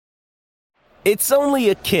It's only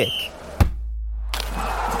a kick,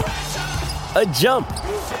 a jump,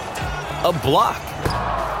 a block.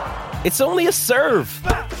 It's only a serve.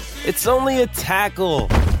 It's only a tackle,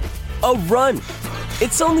 a run.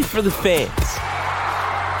 It's only for the fans.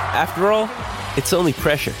 After all, it's only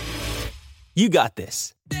pressure. You got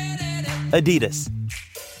this. Adidas.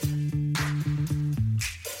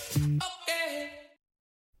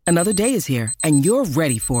 Another day is here, and you're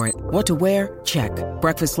ready for it. What to wear? Check.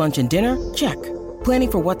 Breakfast, lunch, and dinner? Check.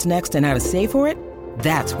 Planning for what's next and how to save for it?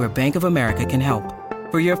 That's where Bank of America can help.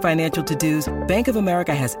 For your financial to-dos, Bank of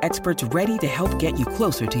America has experts ready to help get you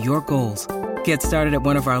closer to your goals. Get started at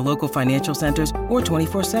one of our local financial centers or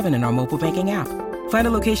 24/7 in our mobile banking app. Find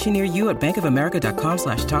a location near you at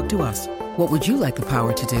bankofamerica.com/talktous. What would you like the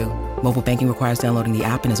power to do? Mobile banking requires downloading the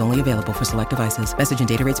app and is only available for select devices. Message and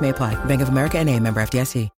data rates may apply. Bank of America N.A., member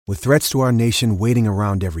FDIC. With threats to our nation waiting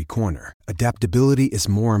around every corner, adaptability is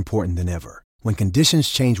more important than ever. When conditions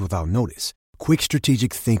change without notice, quick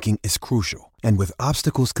strategic thinking is crucial. And with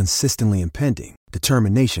obstacles consistently impending,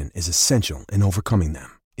 determination is essential in overcoming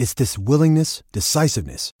them. It's this willingness,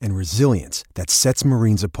 decisiveness, and resilience that sets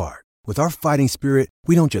Marines apart. With our fighting spirit,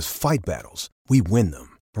 we don't just fight battles, we win them.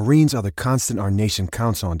 Marines are the constant our nation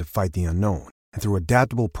counts on to fight the unknown. And through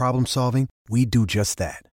adaptable problem solving, we do just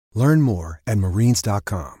that. Learn more at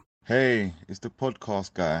marines.com. Hey, it's the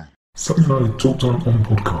podcast guy. Something I talked on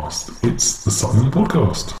podcast. It's the Sutton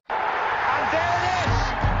Podcast. And there it is!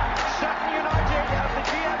 Sutton United of the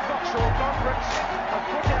GM Vauxhall Conference have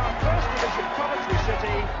put out First Division Coventry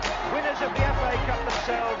City, winners of the FA Cup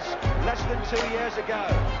themselves less than 2 years ago.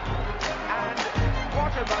 And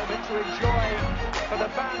what a moment to enjoy for the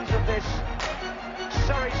fans of this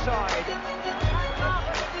Surrey side.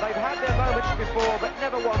 They've had their moments before, but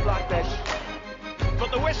never one like this.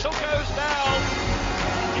 But the whistle goes now.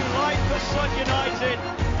 Delight for Sutton United.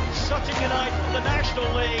 Sutton United, the National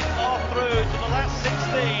League, are through to the last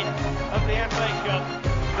 16 of the FA Cup.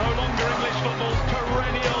 No longer English football's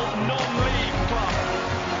perennial non-league club.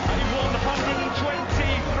 A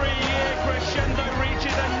 123-year crescendo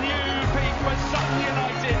reaches a new peak for Sutton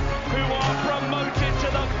United, who are promoted to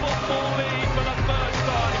the Football League for the first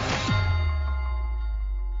time.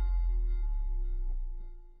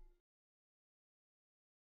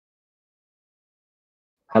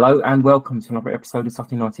 Hello and welcome to another episode of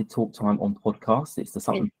Sutton United Talk Time on podcast. It's the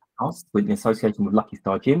Sutton Podcast with an association with Lucky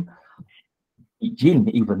Star Gym.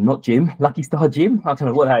 Not Jim. Lucky Star Gym. I don't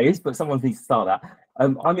know what that is, but someone needs to start that.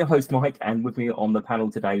 I'm your host, Mike, and with me on the panel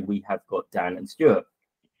today, we have got Dan and Stuart.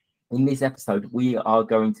 In this episode, we are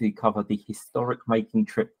going to cover the historic making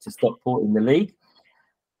trip to Stockport in the league.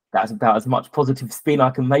 That's about as much positive spin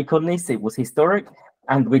I can make on this. It was historic,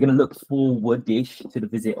 and we're going to look forward-ish to the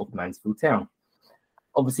visit of Mansfield Town.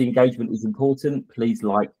 Obviously, engagement is important. Please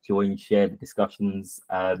like, join, share the discussions,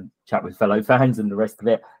 chat with fellow fans and the rest of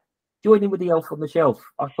it. Join in with the elf on the shelf.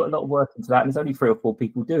 I've put a lot of work into that, and there's only 3 or 4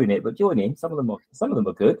 people doing it. But join in. Some of them are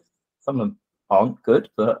good. Some of them aren't good,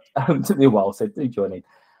 but it took me a while, so do join in.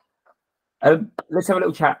 Let's have a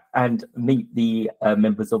little chat and meet the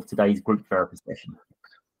members of today's group therapy session.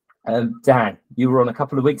 Dan, you were on a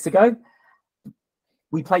couple of weeks ago.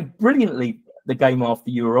 We played brilliantly the game after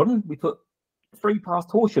you were on. We put 3 past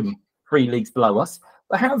Horsham, 3 leagues below us.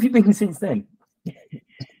 But how have you been since then?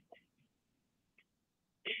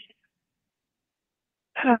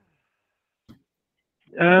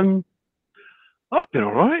 I've been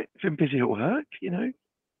all right. Been busy at work,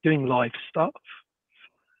 doing live stuff.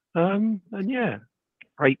 And yeah,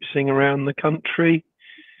 traipsing around the country,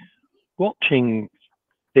 watching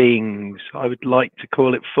things. I would like to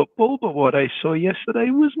call it football, but what I saw yesterday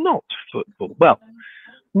was not football. Well,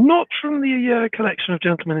 not from the collection of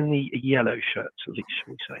gentlemen in the yellow shirts, at least,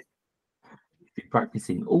 shall we say. You've been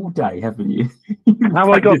practicing all day, haven't you? How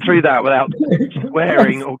I got through that without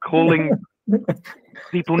swearing or calling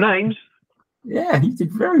people names? Yeah, you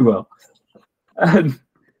did very well.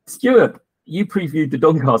 Stuart, you previewed the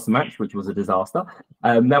Doncaster match, which was a disaster.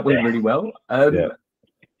 That went really well.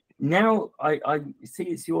 Now I see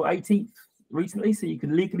it's your 18th recently, so you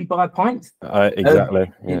can legally buy a pint.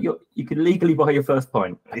 Exactly. You can legally buy your first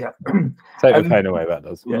pint. Yeah. Take the pain away, that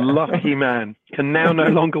does. Yeah. Lucky man. Can now no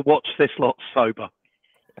longer watch this lot sober.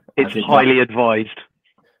 It's highly advised.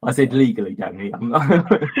 I said legally, Danny.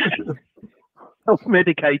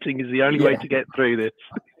 Self-medicating is the only way to get through this.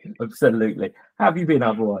 Absolutely. How have you been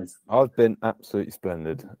otherwise? I've been absolutely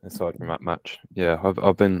splendid aside from that match. Yeah,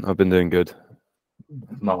 I've been doing good.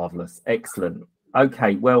 Marvellous. Excellent.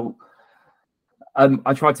 Okay, well,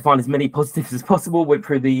 I tried to find as many positives as possible, went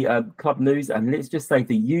through the club news, and let's just say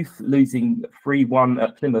the youth losing 3-1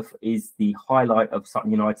 at Plymouth is the highlight of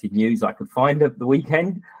Sutton United news I could find at the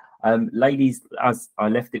weekend. Ladies, as I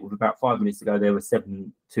left it with about 5 minutes ago, they were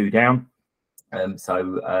 7-2 down.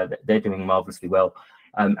 So they're doing marvellously well.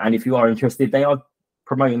 And if you are interested, they are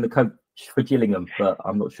promoting the coach for Gillingham, but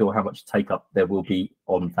I'm not sure how much take-up there will be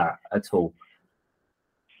on that at all.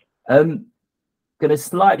 Going to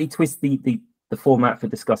slightly twist the format for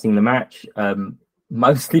discussing the match,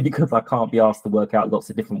 mostly because I can't be asked to work out lots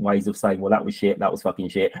of different ways of saying, well, that was shit, that was fucking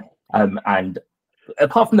shit. And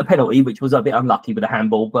apart from the penalty, which was a bit unlucky with a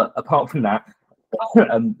handball, but apart from that,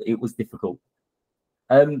 it was difficult.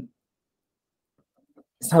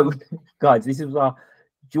 So, guys, this is our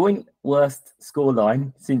joint worst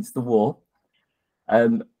scoreline since the war.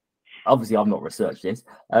 Obviously, I've not researched this,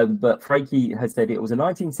 but Frankie has said it was a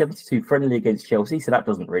 1972 friendly against Chelsea, so that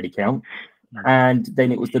doesn't really count. And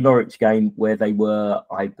then it was the Norwich game where they were,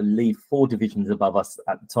 I believe, 4 divisions above us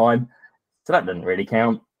at the time, so that doesn't really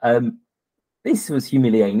count. This was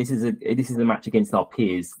humiliating. This is a match against our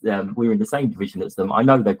peers. We're in the same division as them. I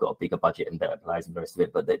know they've got a bigger budget and better players and the rest of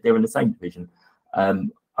it, but they're in the same division. I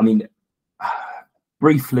mean,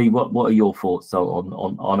 briefly, what are your thoughts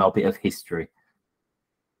on our bit of history?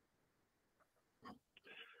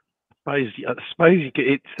 I suppose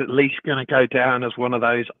it's at least going to go down as one of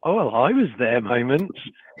those, oh, well, I was there moments.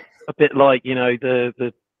 A bit like,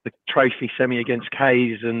 the trophy semi against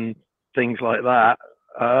Kays and things like that.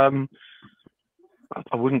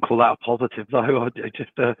 I wouldn't call that a positive, though. It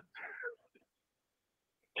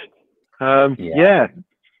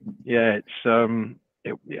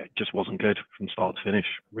just wasn't good from start to finish,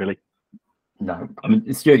 really. No, I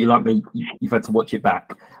mean, Stuart, you like me, you've had to watch it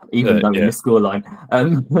back, even though in the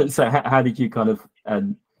scoreline. So how did you kind of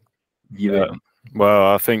view it?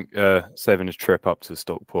 Well, I think saving his trip up to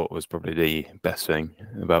Stockport was probably the best thing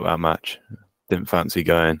about that match. Didn't fancy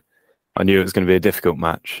going. I knew it was going to be a difficult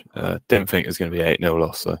match. Didn't think it was going to be 8-0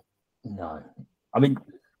 loss, though. No. I mean,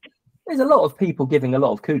 there's a lot of people giving a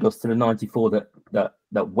lot of kudos to the 94 that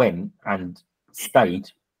went and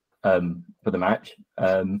stayed for the match.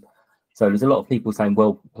 So there's a lot of people saying,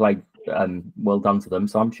 well played, well done to them.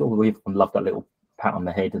 So I'm sure we love that little pat on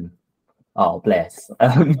the head and, oh, bless.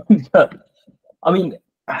 But, I mean,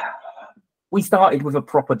 we started with a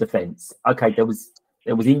proper defence. Okay, there was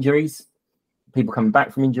injuries, people coming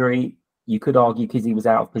back from injury. You could argue Kizzy was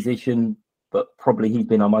out of position, but probably he's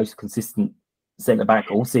been our most consistent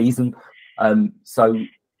centre-back all season. So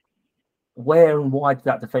where and why did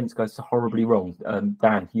that defence go so horribly wrong?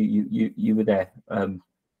 Dan, you were there.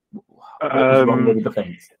 What was wrong with the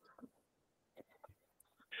defence?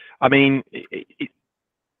 I mean,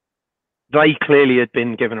 they clearly had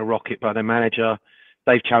been given a rocket by their manager.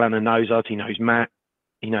 Dave Challoner knows us. He knows Matt.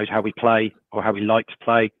 He knows how we play or how we like to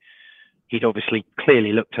play. He'd obviously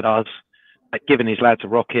clearly looked at us, given his lads a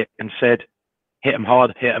rocket and said, hit them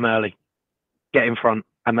hard, hit them early, get in front,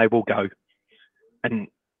 and they will go. And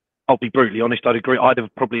I'll be brutally honest, I'd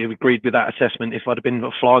have probably agreed with that assessment if I'd have been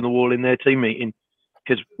a fly on the wall in their team meeting.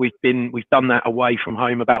 Because we've done that away from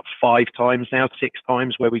home about 5 times now, 6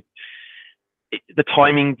 times, where the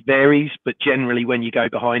timing varies, but generally when you go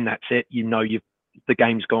behind, that's it. The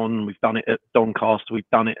game's gone. We've done it at Doncaster. We've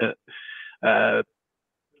done it at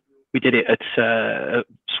we did it at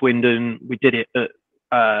Swindon. We did it at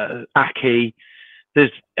Aki.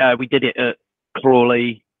 We did it at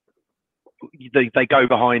Crawley. They go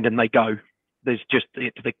behind and they go. There's just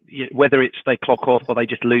whether it's they clock off or they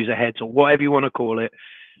just lose their heads or whatever you want to call it.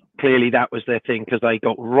 Clearly, that was their thing because they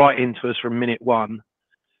got right into us from minute 1,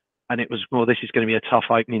 and it was, well, this is going to be a tough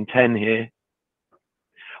opening 10 here.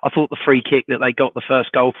 I thought the free kick that they got the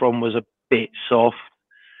first goal from was a bit soft,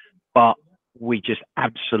 but we just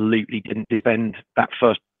absolutely didn't defend that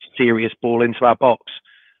first serious ball into our box.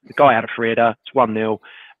 The guy had a free header. It's 1-0,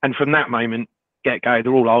 and from that moment, get go,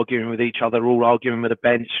 they're all arguing with each other, all arguing with the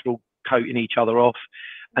bench, all coating each other off,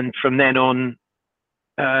 and from then on,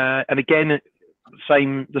 and again,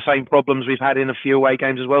 the same problems we've had in a few away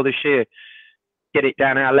games as well this year. Get it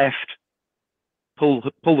down our left, pull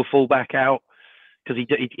the full back out because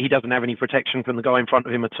he doesn't have any protection from the guy in front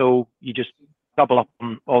of him at all. You just double up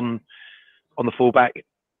on the fullback,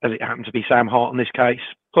 as it happened to be Sam Hart in this case,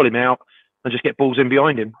 pull him out and just get balls in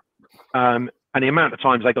behind him. And the amount of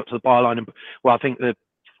times they got to the byline, and I think the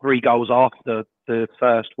 3 goals after the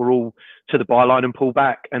first were all to the byline and pull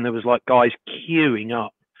back, and there was like guys queuing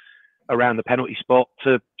up around the penalty spot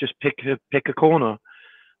to just pick a corner.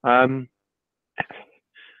 To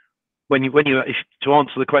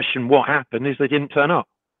answer the question, what happened is they didn't turn up.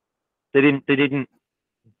 They didn't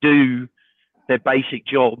do their basic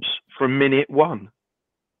jobs from minute one.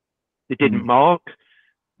 They didn't mark.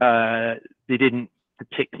 They didn't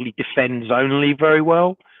particularly defend zonally very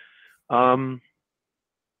well. And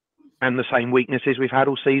the same weaknesses we've had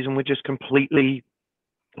all season were just completely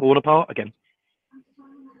torn apart again.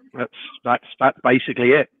 That's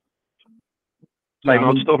basically it. Same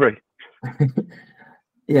old story.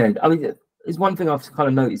 Yeah, I mean, there's one thing I've kind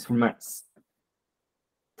of noticed from Matt's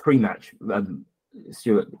pre-match,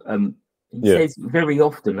 Stuart. He says very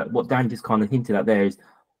often that what Dan just kind of hinted at there is,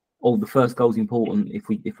 "Oh, the first goal's important. If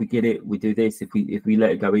we get it, we do this. If we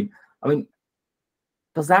let it go in." I mean,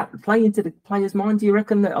 does that play into the player's mind? Do you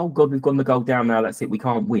reckon that, oh God, we've gone the goal down now, that's it, we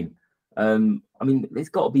can't win? I mean, there's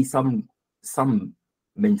got to be some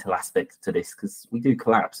mental aspect to this, because we do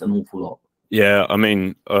collapse an awful lot. Yeah, I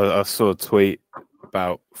mean, I saw a tweet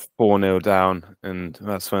about 4-0 down, and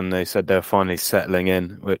that's when they said they're finally settling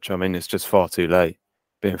in, which, I mean, it's just far too late,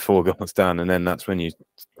 being 4 goals down, and then that's when you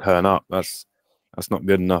turn up. That's not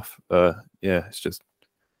good enough. It's just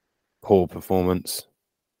poor performance.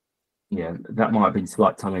 Yeah, that might have been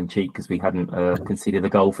slight tongue-in-cheek because we hadn't conceded a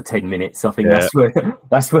goal for 10 minutes. I think that's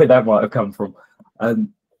where that might have come from. But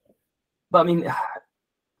I mean,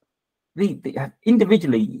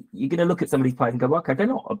 individually, you're going to look at some of these players and go, okay, they're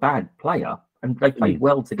not a bad player, and they played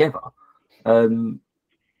well together. But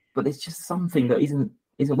there's just something that isn't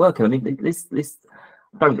working. I mean, this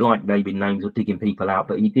I don't like naming names or digging people out,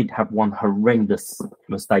 but he did have one horrendous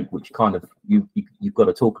mistake, which kind of you've got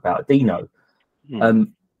to talk about. Dino.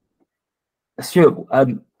 Stuart,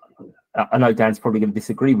 I know Dan's probably going to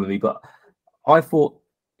disagree with me, but I thought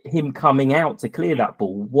him coming out to clear that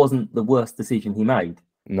ball wasn't the worst decision he made.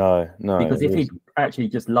 No. Because if he actually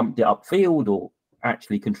just lumped it upfield or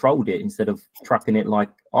actually controlled it instead of trapping it like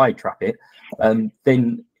I trap it,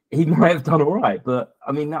 then he might have done all right. But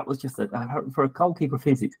I mean, that was just for a goalkeeper of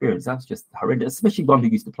his experience, that's just horrendous, especially one who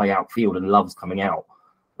used to play outfield and loves coming out.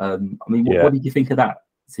 I mean, what did you think of that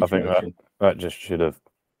situation? I think that just should have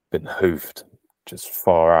been hoofed just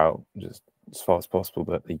far out, just as far as possible,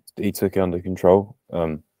 but he took it under control,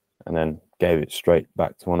 and then gave it straight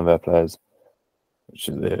back to one of their players, which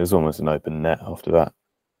it was almost an open net after that.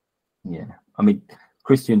 Yeah, I mean,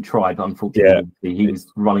 Christian tried, but unfortunately he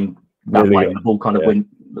was running that way and the ball kind of went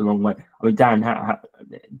the wrong way. I mean, Dan,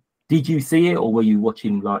 did you see it, or were you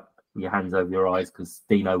watching like with your hands over your eyes because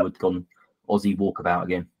Dino had gone Aussie walkabout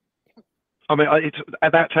again? I mean,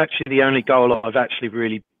 that's actually the only goal I've actually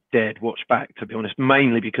really dared watch back, to be honest,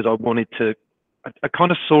 mainly because I wanted to. I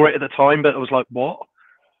kind of saw it at the time, but I was like, what?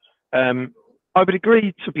 I would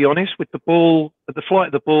agree, to be honest, with the ball, the flight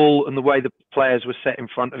of the ball and the way the players were set in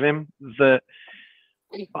front of him, that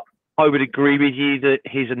I would agree with you that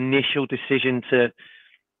his initial decision to,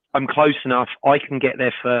 I'm close enough, I can get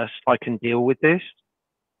there first, I can deal with this.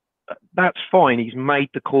 That's fine. He's made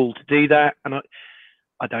the call to do that, and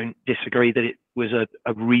I don't disagree that it was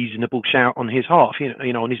a reasonable shout on his half, you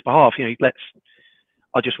know, on his behalf. You know,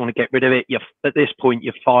 I just want to get rid of it. At this point,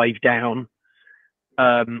 you're 5 down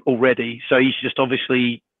already, so he's just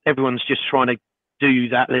obviously everyone's just trying to do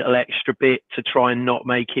that little extra bit to try and not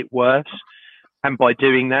make it worse, and by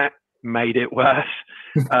doing that, made it worse.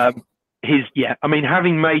 I mean,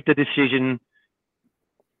 having made the decision,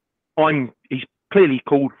 he's clearly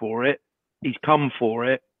called for it. He's come for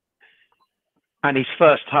it. And his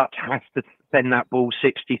first touch has to send that ball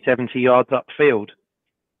 60, 70 yards upfield.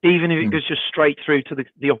 Even if it goes just straight through to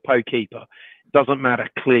the oppo keeper. It doesn't matter,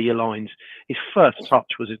 clear your lines. His first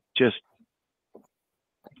touch was it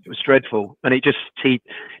was dreadful. And it just teed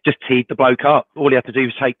the bloke up. All he had to do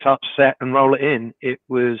was take touch, set and roll it in.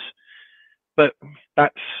 But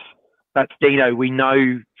that's Dino. We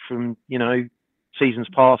know from, seasons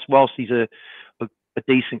past, whilst he's a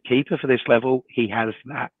decent keeper for this level, he has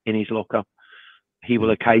that in his locker. He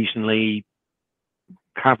will occasionally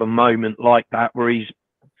have a moment like that where he's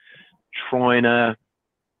trying to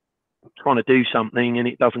do something and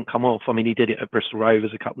it doesn't come off. I mean, he did it at Bristol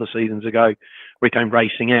Rovers a couple of seasons ago, where he came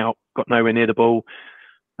racing out, got nowhere near the ball.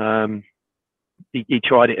 He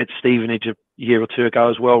tried it at Stevenage a year or two ago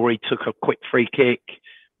as well, where he took a quick free kick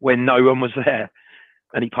when no one was there,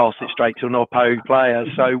 and he passed it straight to an oppo player.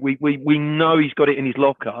 So we know he's got it in his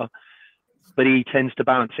locker, but he tends to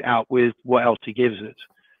balance it out with what else he gives it.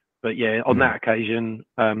 But yeah, on that occasion,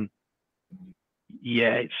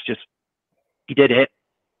 it's just, he did it.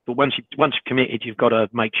 But once you're committed, you've got to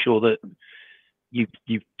make sure that you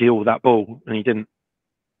deal with that ball, and he didn't.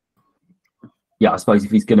 Yeah, I suppose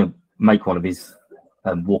if he's going to make one of his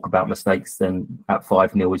walkabout mistakes, then at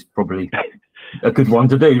 5-0 is probably a good one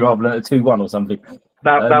to do rather than at 2-1 or something.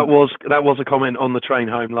 That was a comment on the train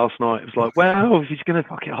home last night. It was like, well, if he's going to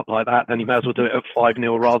fuck it up like that, then he may as well do it at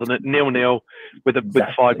 5-0 rather than at 0-0 with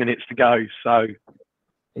 5 minutes to go. So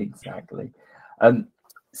exactly.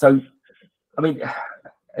 So, I mean,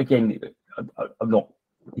 again, I'm not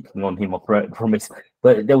picking on him, I promise.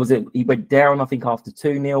 But he went down, I think, after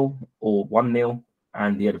 2-0 or 1-0,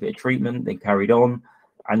 and he had a bit of treatment. Then carried on,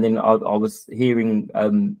 and then I was hearing.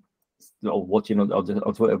 Or watching on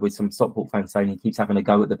Twitter with some Stockport fans saying he keeps having a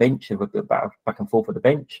go at the bench, back and forth at the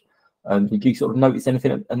bench. Did you sort of notice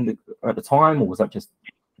anything at the time, or was that just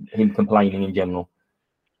him complaining in general?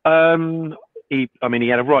 He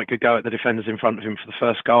had a right good go at the defenders in front of him for the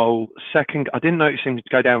first goal. Second, I didn't notice him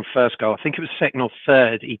go down first goal. I think it was second or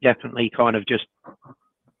third. He definitely kind of just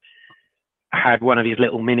had one of his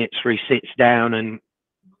little minutes where he sits down and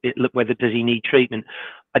whether does he need treatment.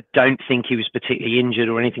 I don't think he was particularly injured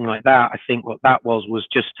or anything like that. I think what that was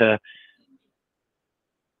just to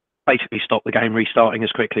basically stop the game restarting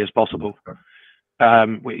as quickly as possible.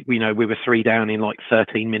 We were 3 down in like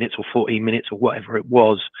 13 minutes or 14 minutes or whatever it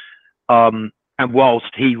was. And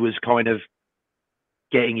whilst he was kind of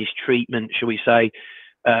getting his treatment, shall we say,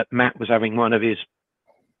 Matt was having one of his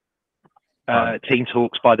team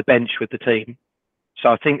talks by the bench with the team. So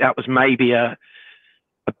I think that was maybe a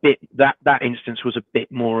bit, that instance was a bit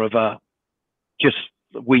more of a just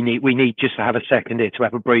we need just to have a second here to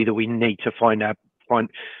have a breather. We need to find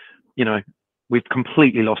we've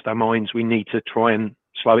completely lost our minds. We need to try and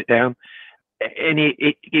slow it down. And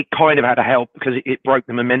it kind of had to help because it broke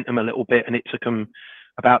the momentum a little bit, and it took them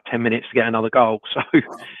about 10 minutes to get another goal. So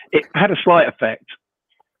it had a slight effect.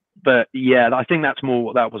 But yeah, I think that's more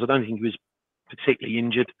what that was. I don't think he was particularly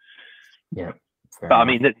injured. Yeah. But I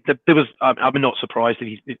mean, there was. I'm not surprised that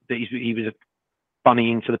he was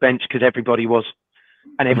bunnying to the bench because everybody was,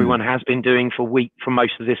 and everyone has been doing for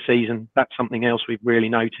most of this season. That's something else we've really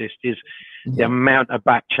noticed is the amount of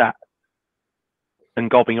back chat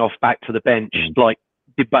and gobbing off back to the bench, like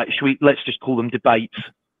debate. Let's just call them debates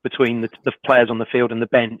between the players on the field and the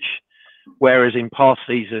bench. Whereas in past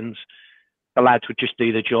seasons, the lads would just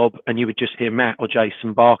do the job, and you would just hear Matt or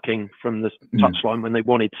Jason barking from the touchline when they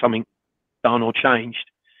wanted something done or changed.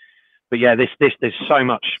 But yeah, there's so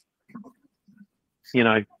much,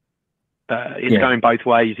 it's going both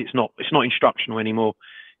ways. It's not instructional anymore.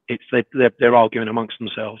 It's they're arguing amongst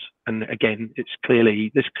themselves, and again, there's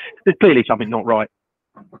clearly something not right.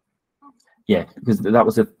 Yeah, because that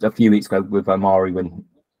was a few weeks ago with Omari when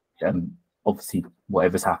obviously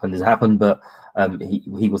whatever's happened has happened, but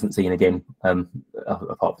he wasn't seen again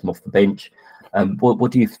apart from off the bench.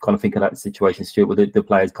 What do you kind of think of that situation, Stuart? With the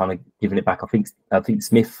players kind of giving it back? I think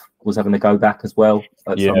Smith was having to go back as well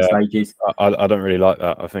at some stages. I don't really like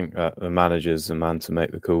that. I think that the manager's the man to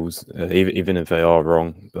make the calls, even if they are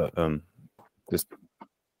wrong. But just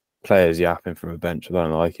players yapping from a bench, I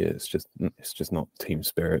don't like it. It's just not team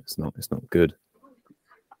spirit. It's not good.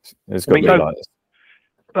 It's got to be like this.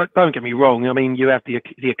 Don't get me wrong. I mean, you have the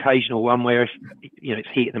occasional one where if it's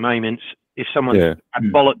heat at the moment. If someone had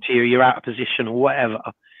bollocked to you, you're out of position or whatever.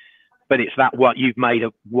 But it's that what you've made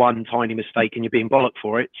one tiny mistake and you're being bollocked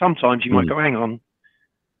for it. Sometimes you might go, hang on,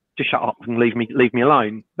 just shut up and leave me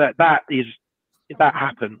alone. That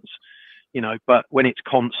happens, But when it's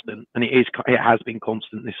constant, and it has been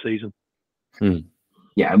constant this season.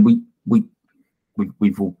 Yeah, and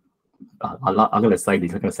we've all. I'm going to say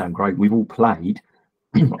this. It's going to sound great. We've all played.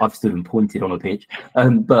 I've stood and pointed on a pitch,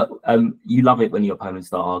 but you love it when your opponents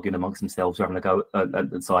start arguing amongst themselves, having a go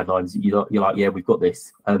at the sidelines. You're like, yeah, we've got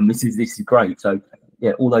this. This is great. So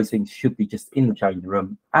yeah, all those things should be just in the changing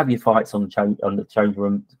room. Have your fights on the changing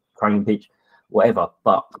room, training pitch, whatever,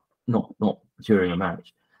 but not during a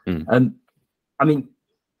match. I mean,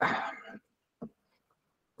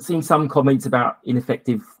 seeing some comments about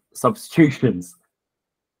ineffective substitutions.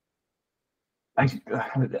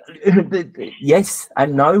 Yes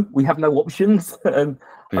and no. We have no options. I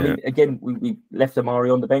mean, again, we left Omari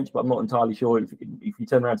on the bench, but I'm not entirely sure if you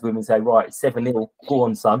turn around to him and say, right, 7-0, go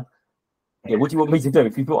on, son. Yeah, what do you want me to do?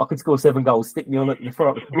 If you thought I could score 7 goals, stick me on at the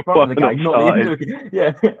front of the game, not the end of it.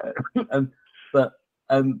 Yeah. But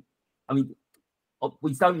I mean,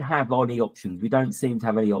 we don't have any options. We don't seem to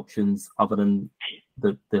have any options other than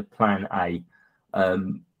the plan A. I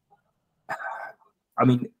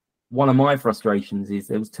mean, one of my frustrations is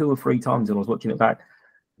there was 2 or 3 times when I was watching it back.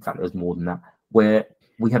 In fact, there was more than that, where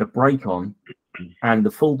we had a break on, and the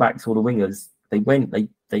fullbacks or the wingers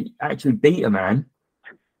they actually beat a man,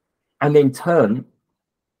 and then turned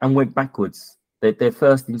and went backwards. Their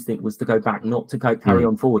first instinct was to go back, not to carry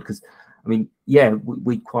on forward. Because I mean, yeah,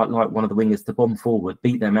 we quite like one of the wingers to bomb forward,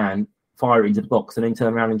 beat their man, fire it into the box and then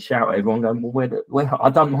turn around and shout at everyone going, well, where I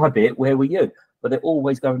done my bit, where were you? But they're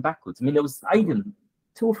always going backwards. I mean, there was Aiden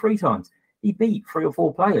 2 or 3 times. He beat 3 or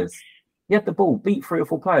 4 players. He had the ball, beat 3 or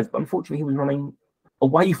 4 players, but unfortunately he was running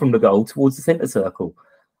away from the goal towards the centre circle.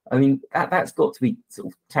 I mean, that's got to be sort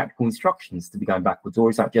of tactical instructions to be going backwards, or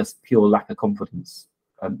is that just pure lack of confidence?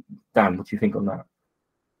 Dan, what do you think on that?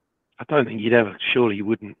 I don't think surely you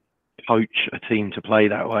wouldn't coach a team to play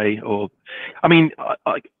that way. Or, I mean,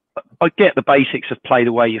 I get the basics of play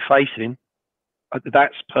the way you're facing.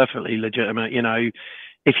 That's perfectly legitimate. You know,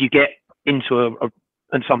 if you get into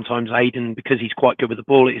and sometimes Aiden, because he's quite good with the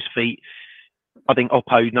ball at his feet, I think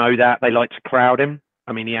Oppo know that. They like to crowd him.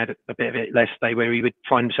 I mean, he had a bit of it yesterday where he would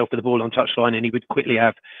find himself with the ball on touchline and he would quickly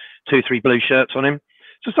have 2 or 3 blue shirts on him.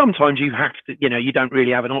 So sometimes you have to, you know, you don't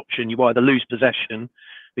really have an option. You either lose possession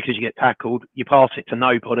because you get tackled, you pass it to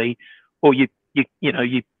nobody, or you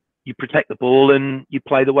protect the ball and you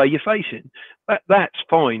play the way you're facing. That's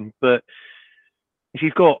fine. But if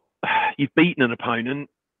you've beaten an opponent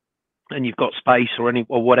and you've got space or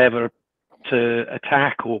whatever to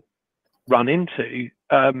attack or run into,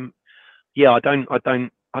 I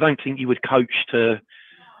don't think you would coach to.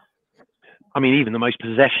 I mean, even the most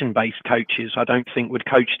possession-based coaches, I don't think would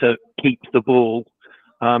coach to keep the ball.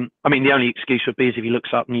 I mean, the only excuse would be is if he looks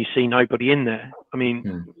up and you see nobody in there. I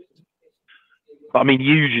mean, but I mean,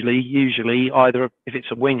 usually either if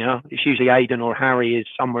it's a winger, it's usually Aiden or Harry is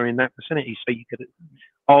somewhere in that vicinity. So you could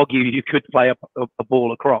argue you could play a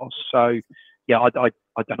ball across. So yeah, I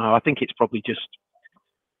don't know. I think it's probably just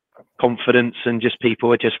confidence and just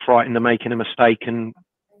people are just frightened of making a mistake and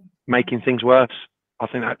making things worse. I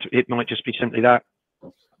think that it might just be simply that.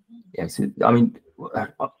 Yes, I mean,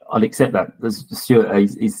 I'll accept that. Stuart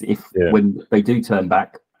is if when they do turn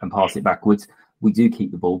back and pass it backwards, we do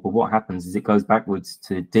keep the ball. But what happens is it goes backwards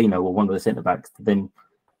to Dino or one of the centre backs to then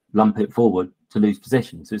lump it forward to lose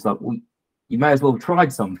possession. So it's like you may as well have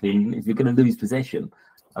tried something if you're going to lose possession.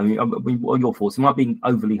 I mean, what are your thoughts? Am I being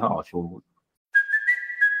overly harsh or?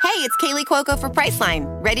 Hey, it's Kaylee Cuoco for Priceline.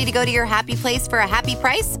 Ready to go to your happy place for a happy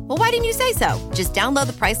price? Well, why didn't you say so? Just download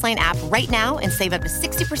the Priceline app right now and save up to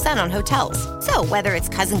 60% on hotels. So whether it's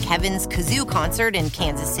Cousin Kevin's Kazoo Concert in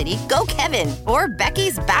Kansas City, go Kevin, or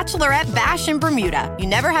Becky's Bachelorette Bash in Bermuda, you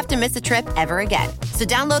never have to miss a trip ever again. So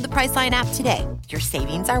download the Priceline app today. Your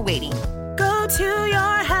savings are waiting. Go to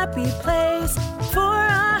your happy place for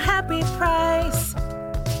a happy price.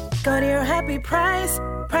 Go to your happy price,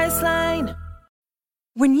 Priceline.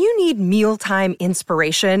 When you need mealtime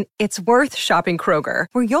inspiration, it's worth shopping Kroger,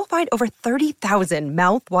 where you'll find over 30,000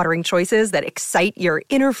 mouth-watering choices that excite your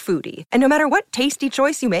inner foodie. And no matter what tasty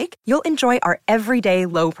choice you make, you'll enjoy our everyday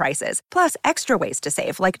low prices, plus extra ways to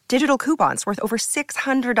save, like digital coupons worth over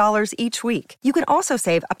 $600 each week. You can also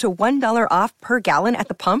save up to $1 off per gallon at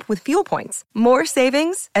the pump with fuel points. More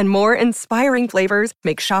savings and more inspiring flavors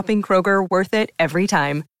make shopping Kroger worth it every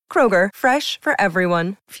time. Kroger, fresh for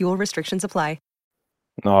everyone. Fuel restrictions apply.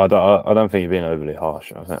 No, I don't think you're being overly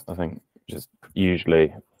harsh. I think just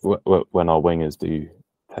usually when our wingers do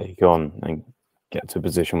take on and get to a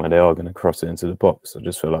position where they are going to cross it into the box, I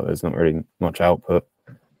just feel like there's not really much output.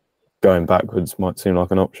 Going backwards might seem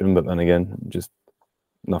like an option, but then again, just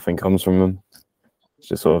nothing comes from them. It's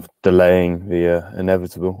just sort of delaying the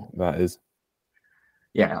inevitable, that is.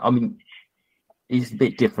 Yeah, I mean, it's a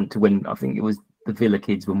bit different to when I think it was the Villa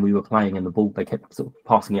kids when we were playing and the ball, they kept sort of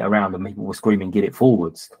passing it around and people were screaming, get it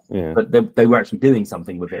forwards. Yeah. But they were actually doing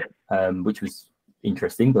something with it, which was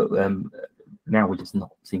interesting. But now we just not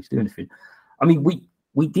seem to do anything. I mean,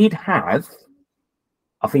 we did have,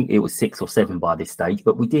 I think it was 6 or 7 by this stage,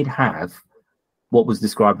 but we did have what was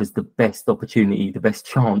described as the best opportunity, the best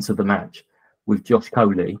chance of the match with Josh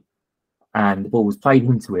Coley. And the ball was played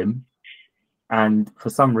into him. And for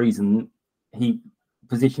some reason, he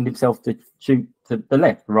positioned himself to shoot to the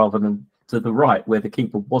left rather than to the right where the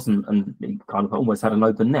keeper wasn't, and he kind of almost had an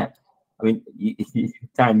open net. I mean,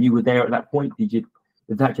 Dan, you were there at that point. Did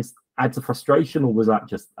that just add to frustration, or was that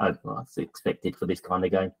just that's expected for this kind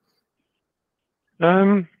of game?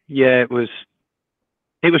 Yeah, it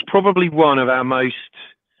was probably one of our most.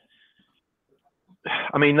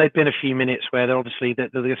 I mean, there'd been a few minutes where obviously the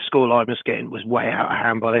scoreline was way out of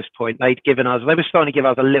hand by this point. They were starting to give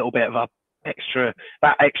us a little bit of that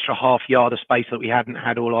extra half yard of space that we hadn't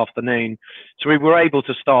had all afternoon. So we were able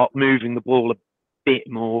to start moving the ball a bit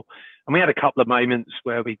more. And we had a couple of moments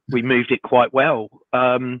where we moved it quite well.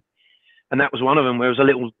 And that was one of them where it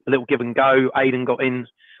was a little give and go. Aiden got in.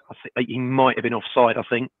 I think he might have been offside, I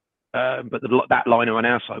think. But that liner on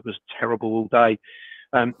our side was terrible all day.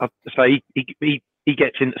 So he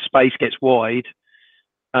gets into space, gets wide.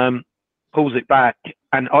 pulls it back,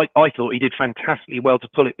 and I thought he did fantastically well to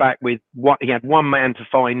pull it back with what he had one man to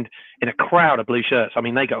find in a crowd of blue shirts. I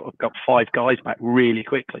mean, they got 5 guys back really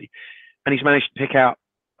quickly, and he's managed to pick out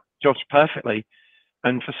Josh perfectly.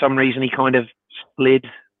 And for some reason, he kind of slid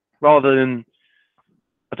rather than,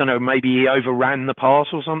 I don't know, maybe he overran the pass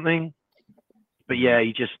or something. But yeah,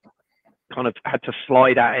 he just kind of had to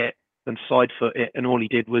slide at it and side foot it, and all he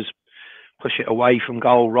did was push it away from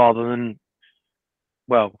goal rather than,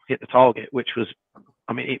 well, hit the target, which was,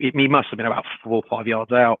 I mean, he must have been about 4 or 5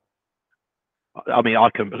 yards out. I mean, I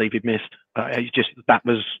couldn't believe he'd missed. It's just, that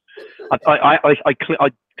was, I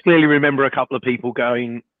clearly remember a couple of people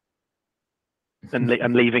going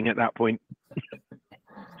and leaving at that point.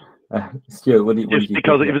 Stuart, what do you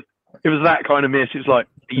because it was that kind of miss. It's like,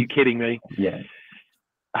 are you kidding me? Yeah.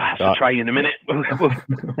 It's a train in a minute.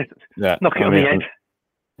 Yeah, knock it on the head.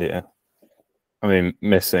 Yeah. I mean,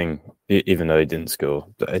 missing, even though he didn't score,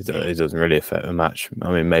 it doesn't really affect the match.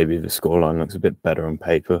 I mean, maybe the scoreline looks a bit better on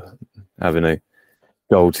paper, having a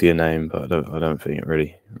goal to your name, but I don't think it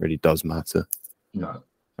really does matter. No.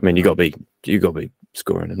 I mean, you got to be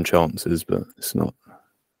scoring them chances, but it's not.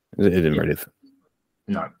 It didn't really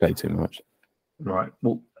play too much. Right.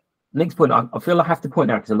 Well, next point, I feel I have to point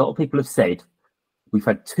out, because a lot of people have said we've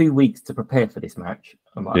had 2 weeks to prepare for this match.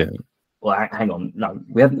 I'm like, well, hang on. No,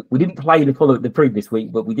 we didn't play the previous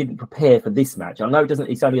week, but we didn't prepare for this match. I know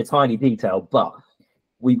it's only a tiny detail, but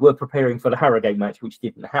we were preparing for the Harrogate match, which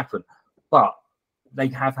didn't happen. But they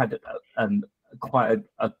have had quite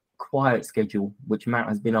a quiet schedule, which Matt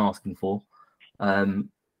has been asking for.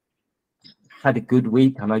 Had a good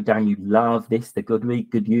week. I know, Dan, you love this, the good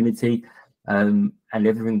week, good unity, and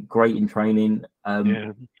everything great in training.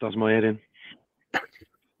 Does my head in.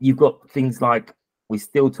 You've got things like, we're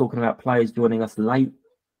still talking about players joining us late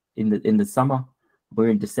in the summer. We're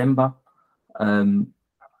in December. Then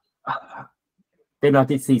I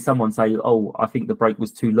did see someone say, "Oh, I think the break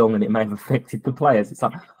was too long and it may have affected the players." It's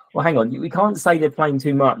like, well, hang on, we can't say they're playing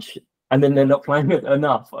too much and then they're not playing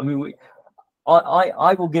enough. I mean,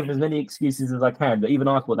 I will give as many excuses as I can, but even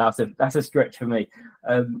I thought that's a stretch for me.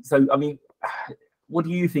 So, I mean, what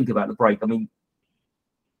do you think about the break? I mean,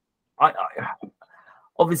 I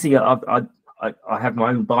obviously I have my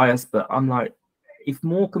own bias, but I'm like, if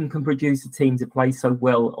Morecambe can produce a team to play so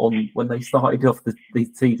well on when they started off the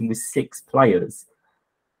season with 6 players,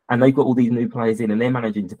 and they've got all these new players in and they're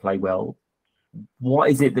managing to play well, what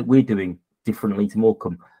is it that we're doing differently to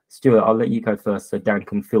Morecambe? Stuart, I'll let you go first so Dan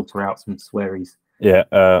can filter out some swearies. Yeah,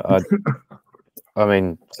 I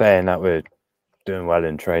mean, saying that we're doing well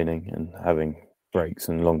in training and having breaks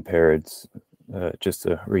and long periods just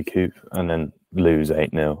to recoup and then lose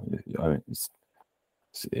 8-0. I mean,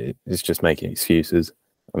 it's just making excuses.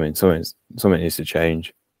 I mean, something needs to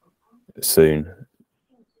change soon.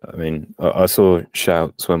 I mean, I saw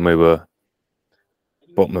shouts when we were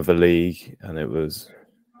bottom of the league, and it was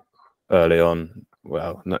early on.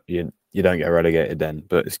 Well, you don't get relegated then,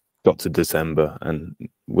 but it's got to December and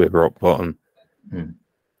we're rock bottom.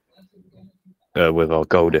 With our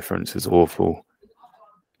goal difference is awful.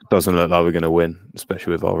 Doesn't look like we're going to win,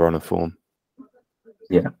 especially with our run of form.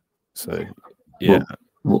 Yeah. So, yeah.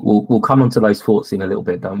 We'll come on to those thoughts in a little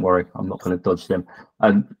bit. Don't worry, I'm not going to dodge them.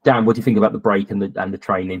 Dan, what do you think about the break and the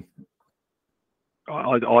training?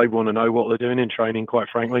 I want to know what they're doing in training, quite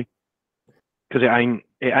frankly, because it ain't.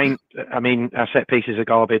 I mean, our set pieces are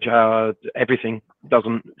garbage. Everything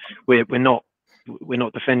doesn't. We're not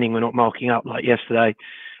defending. We're not marking up like yesterday.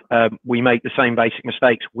 We make the same basic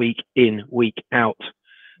mistakes week in, week out,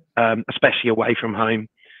 especially away from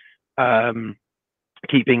home.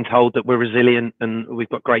 Keep being told that we're resilient and we've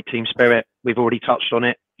got great team spirit. We've already touched on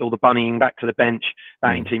it. All the bunnying back to the bench,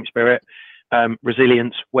 that ain't team spirit.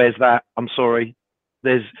 Resilience, where's that? I'm sorry.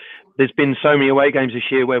 There's been so many away games this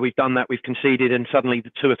year where we've done that, we've conceded, and suddenly the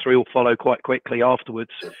 2 or 3 will follow quite quickly afterwards.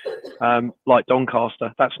 Like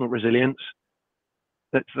Doncaster, that's not resilience.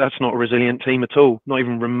 That's not a resilient team at all, not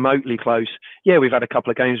even remotely close. Yeah, we've had a couple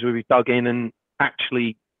of games where we've dug in and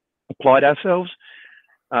actually applied ourselves.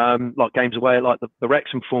 Like games away, like the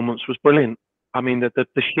Wrexham performance was brilliant. I mean, the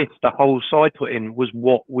shift the whole side put in was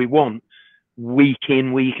what we want, week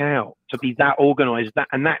in, week out, to be that organised,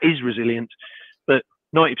 and that is resilience. But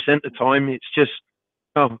 90% of the time, it's just,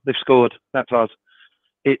 oh, they've scored, that's us.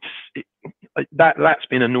 That's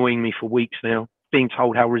been annoying me for weeks now, being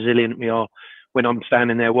told how resilient we are when I'm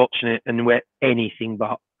standing there watching it and we're anything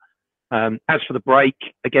but. As for the break,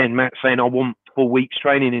 again, Matt saying I want 4 weeks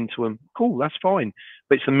training into them. Cool, that's fine.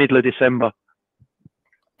 But it's the middle of December.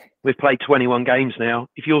 We've played 21 games now.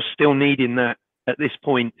 If you're still needing that at this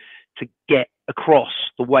point to get across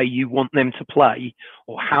the way you want them to play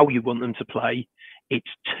or how you want them to play, it's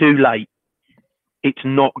too late. It's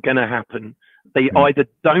not going to happen. They either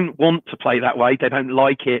don't want to play that way, they don't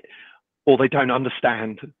like it, or they don't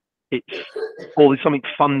understand. Or there's something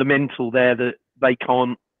fundamental there that they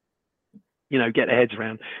can't, get their heads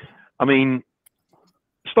around. I mean,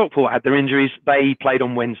 Stockport had their injuries. They played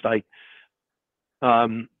on Wednesday.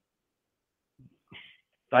 They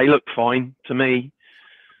looked fine to me.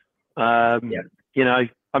 I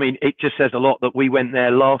mean, it just says a lot that we went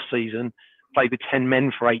there last season, played with 10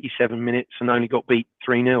 men for 87 minutes and only got beat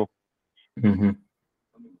 3-0. Mm-hmm.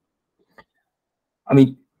 I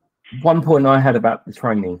mean, one point I had about the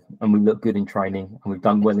training, and we look good in training, and we've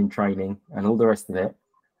done well in training, and all the rest of it.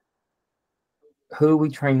 Who are we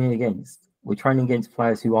training against? We're training against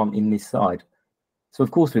players who aren't in this side. So,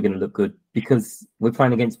 of course, we're going to look good because we're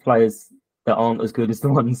playing against players that aren't as good as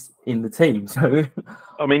the ones in the team. So,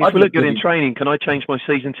 I mean, if we look good in training, can I change my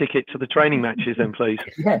season ticket to the training matches then, please?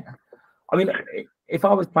 Yeah. I mean, if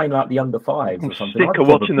I was playing like the under fives or something, sick of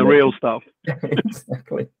watching the real stuff.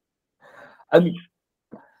 Exactly.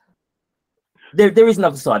 There is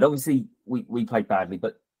another side. Obviously, we played badly,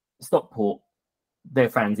 but Stockport, their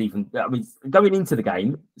fans even. I mean, going into the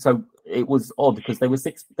game, so it was odd because they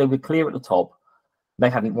were clear at the top. They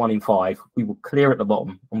hadn't won in 5. We were clear at the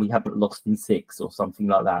bottom, and we hadn't lost in 6 or something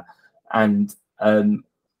like that. And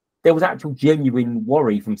there was actual genuine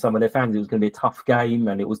worry from some of their fans. It was going to be a tough game,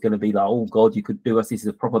 and it was going to be like, oh God, you could do us. This is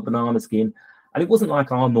a proper banana skin. And it wasn't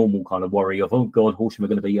like our normal kind of worry of, oh God, Horsham are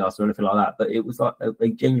going to beat us or anything like that. But it was like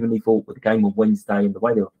they genuinely thought with the game on Wednesday and the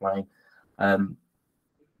way they were playing.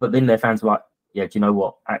 But then their fans were like, yeah, do you know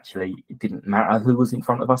what? Actually, it didn't matter who was in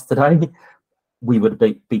front of us today. We would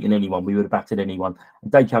have beaten anyone. We would have battered anyone.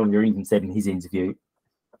 And Dave Challenger even said in his interview,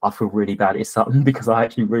 I feel really bad at Sutton because I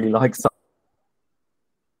actually really like Sutton.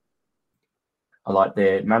 I like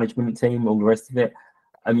their management team, all the rest of it.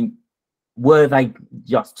 I mean, were they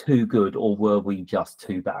just too good or were we just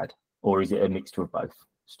too bad? Or is it a mixture of both?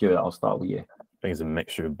 Stuart, I'll start with you. I think it's a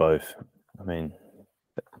mixture of both. I mean,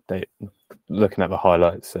 they looking at the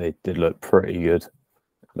highlights, they did look pretty good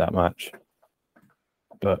that match.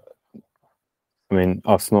 But, I mean,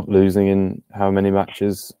 us not losing in how many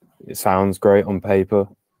matches, it sounds great on paper,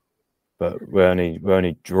 but we're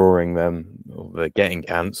only drawing them, or they're getting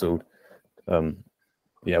cancelled. We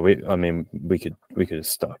could have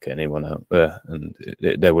stuck anyone out there, and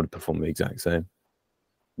they would have performed the exact same.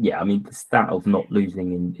 Yeah, I mean the stat of not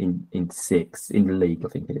losing in 6 in the league, I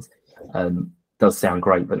think it is, does sound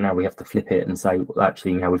great. But now we have to flip it and say, well,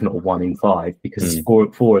 actually, now we've not won in 5 because 4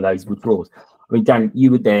 of those were draws. I mean, Dan,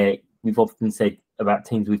 you were there. We've often said about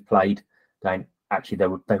teams we've played, Dan, actually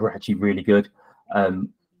they were actually really good.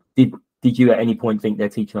 Did you at any point think they're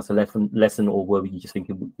teaching us a lesson, or were you just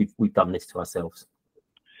thinking we've done this to ourselves?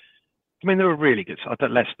 I mean, they were really good.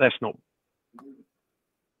 Let's not,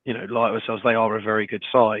 lie to ourselves. They are a very good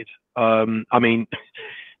side. I mean,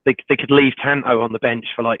 they could leave Tanto on the bench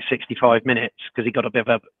for like 65 minutes because he got a bit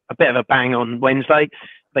of a bang on Wednesday.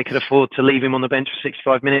 They could afford to leave him on the bench for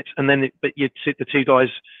 65 minutes, and then but you'd sit the two guys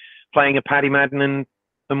playing a Paddy Madden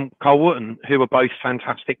and Carl Wotton, who are both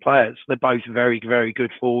fantastic players. They're both very, very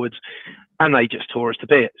good forwards, and they just tore us to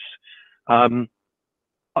bits. I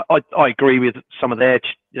agree with some of their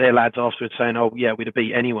lads afterwards saying, "Oh yeah, we'd have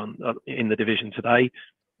beat anyone in the division today."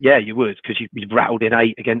 Yeah, you would, because you rattled in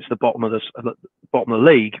 8 against the bottom of the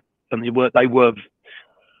league, and they were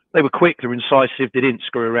quick, they were incisive, they didn't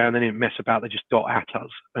screw around, they didn't mess about, they just got at us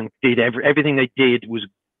and did everything they did was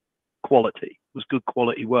quality, was good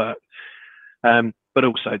quality work. But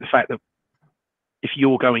also the fact that if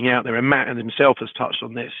you're going out there, and Matt and himself has touched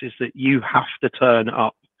on this, is that you have to turn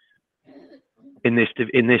up in these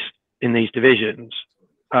divisions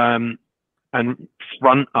and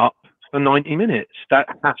front up for 90 minutes. That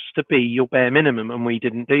has to be your bare minimum, and we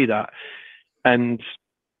didn't do that. And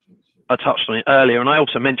I touched on it earlier, and I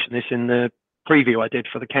also mentioned this in the preview I did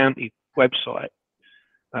for the county website,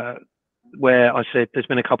 where I said there's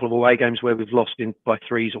been a couple of away games where we've lost by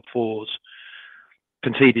 3s or 4s,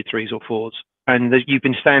 conceded 3s or 4s, and you've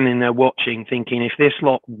been standing there watching, thinking, if this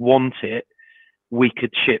lot want it, we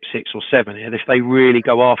could ship 6 or 7 here if they really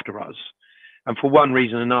go after us. And for one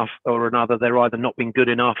reason or another, they're either not been good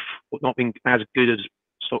enough, or not been as good as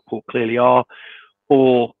Stockport clearly are,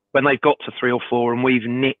 or when they've got to 3 or 4 and we've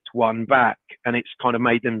nicked one back, and it's kind of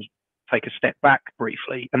made them take a step back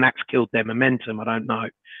briefly, and that's killed their momentum. I don't know,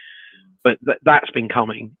 but that's been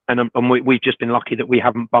coming, and we've just been lucky that we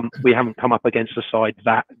haven't come up against a side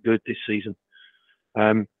that good this season.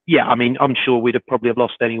 I mean, I'm sure we'd have probably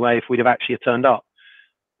lost anyway if we'd have actually turned up,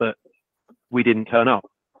 but we didn't turn up.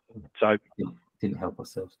 So didn't help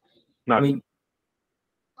ourselves. No. I mean,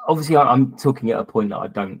 obviously, I'm talking at a point that I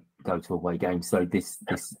don't go to away games, so this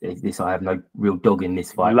I have no real dog in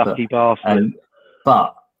this fight. Lucky bastard.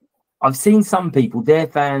 But I've seen some people, their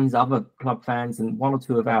fans, other club fans, and one or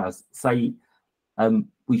two of ours say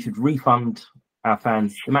we should refund our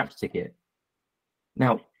fans the match ticket.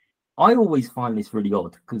 Now, I always find this really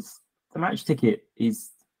odd because the match ticket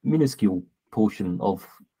is minuscule portion of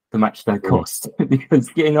the match day cost because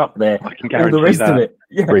getting up there, all the rest of it,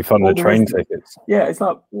 refund the train tickets. Yeah, it's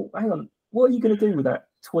like, well, hang on, what are you going to do with that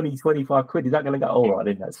 20, 25 quid? Is that going to go, all right,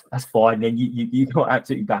 then that's fine. Then you got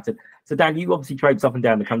absolutely battered. So, Dan, you obviously traipse up and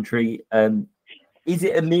down the country. Is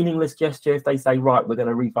it a meaningless gesture if they say, right, we're going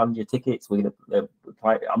to refund your tickets? We're going to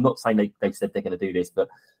play? I'm not saying they've said they're going to do this, but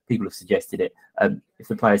people have suggested it. If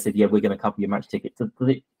the player said, yeah, we're going to cover your match ticket, does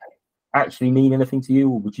it actually mean anything to you,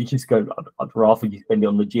 or would you just go, I'd rather you spend it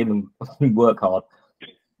on the gym and work hard?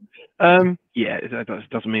 Yeah, it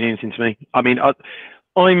doesn't mean anything to me. I mean,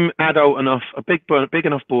 I'm adult enough, a big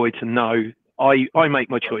enough boy to know I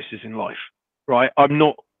make my choices in life, right? I'm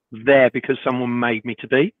not there because someone made me to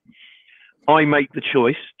be. I make the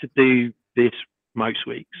choice to do this most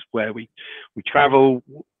weeks, where we travel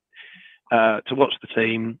to watch the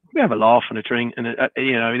team. We have a laugh and a drink, and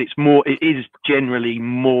it is generally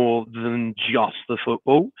more than just the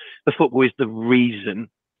football. The football is the reason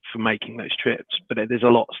for making those trips, but there's a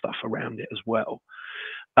lot of stuff around it as well.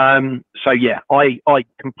 So yeah, I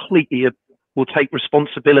completely will take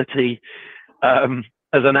responsibility as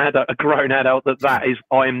an adult, a grown adult, that is,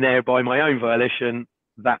 I am there by my own volition.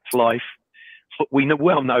 That's life. We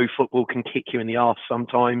well know football can kick you in the arse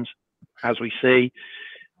sometimes, as we see.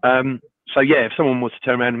 So yeah, if someone was to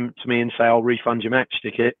turn around to me and say, I'll refund your match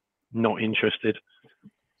ticket, not interested.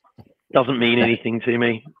 Doesn't mean anything to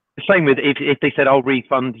me. The same with if they said, I'll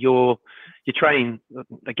refund your train.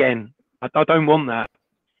 Again, I don't want that.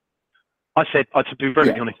 To be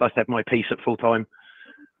very honest, I said my piece at full time.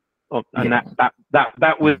 And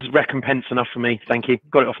that was recompense enough for me. Thank you.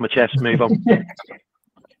 Got it off my chest. Move on.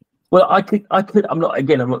 Well, I could. I'm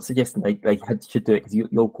not suggesting they should do it, because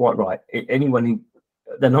you're quite right.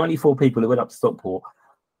 The 94 people who went up to Stockport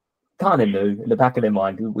kind of knew in the back of their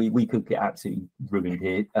mind we could get absolutely ruined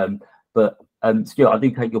here. But Stuart, I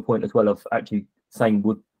do take your point as well of actually saying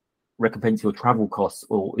would recompense your travel costs,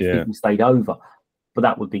 or if people stayed over, but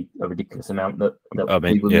that would be a ridiculous amount that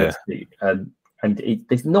we would not do. And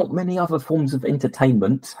there's not many other forms of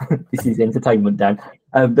entertainment. This is entertainment, Dan.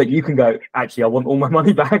 That you can go, actually, I want all my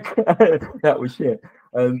money back. That was shit.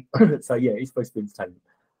 So yeah, it's supposed to be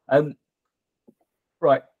entertainment.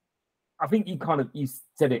 Right. I think you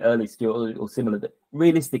said it earlier, Stuart, or similar, that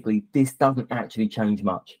realistically, this doesn't actually change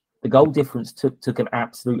much. The goal difference took an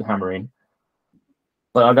absolute hammering,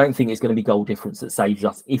 but I don't think it's going to be goal difference that saves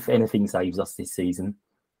us, if anything saves us this season.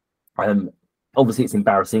 Obviously, it's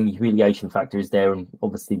embarrassing. The humiliation factor is there, and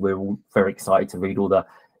obviously, we're all very excited to read all the.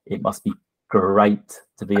 It must be great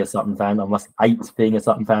to be a Sutton fan. I must hate being a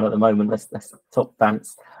Sutton fan at the moment. That's top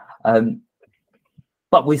fans.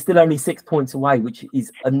 But we're still only 6 points away, which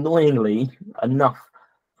is annoyingly enough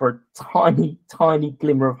for a tiny, tiny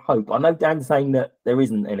glimmer of hope. I know Dan's saying that there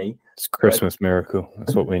isn't any. It's a Christmas miracle.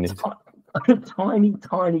 That's what we need. A tiny,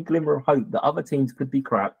 tiny glimmer of hope that other teams could be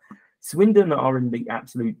crap. Swindon are in the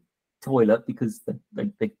absolute toilet because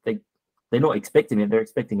they're not expecting it. They're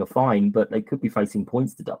expecting a fine, but they could be facing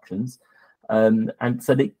points deductions. And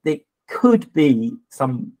so there could be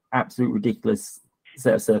some absolute ridiculous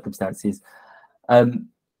set of circumstances.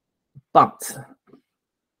 But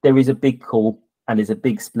there is a big call and there's a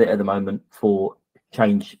big split at the moment for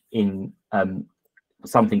change in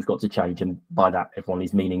something's got to change, and by that everyone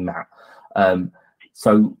is meaning Matt.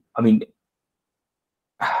 So I mean,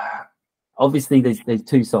 obviously there's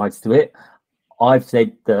two sides to it. I've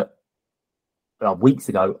said that weeks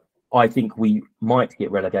ago I think we might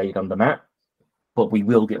get relegated under Matt, but we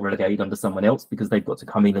will get relegated under someone else because they've got to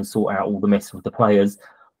come in and sort out all the mess with the players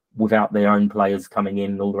without their own players coming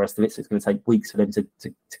in and all the rest of it. So it's going to take weeks for them to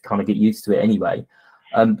kind of get used to it anyway.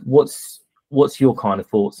 What's your kind of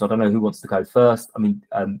thoughts? I don't know who wants to go first. I mean,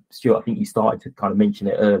 Stuart, I think you started to kind of mention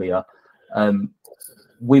it earlier.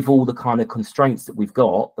 With all the kind of constraints that we've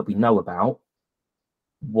got, that we know about,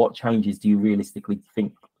 what changes do you realistically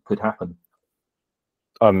think could happen?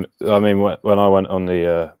 I mean, when I went on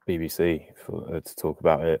the BBC to talk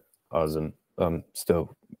about it, I'm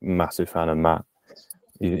still a massive fan of Matt.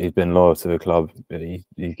 He's been loyal to the club.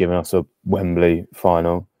 He's given us a Wembley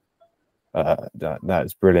final.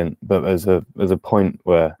 That's brilliant. But there's a point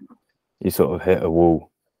where you sort of hit a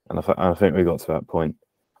wall, and I think we got to that point.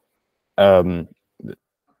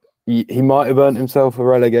 he might have earned himself a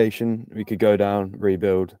relegation. We could go down,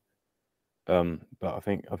 rebuild. But I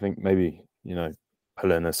think maybe,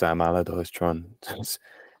 pulling a Sam Allardyce, trying to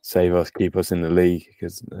save us, keep us in the league,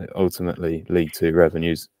 because ultimately League Two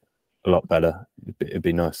revenue's a lot better. It'd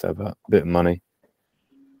be nice to have a bit of money.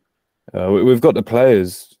 We've got the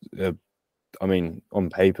players. On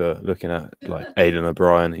paper, looking at like Aidan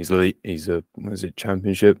O'Brien, he's a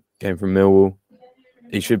Championship, came from Millwall.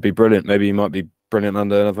 He should be brilliant. Maybe he might be brilliant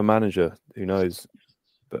under another manager. Who knows?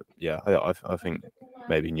 But yeah, I think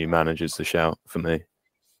maybe new manager's the shout for me.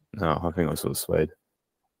 No, I think I'm sort of swayed.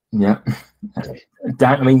 Yeah,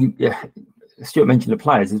 Dan. Stuart mentioned the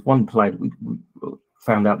players. There's one player that we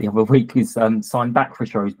found out the other week who's signed back for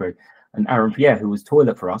Shrewsbury, and Aaron Pierre, who was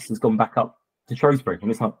toilet for us, has gone back up to Shrewsbury.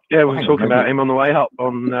 And it's like, we were talking about him on the way up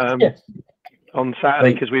on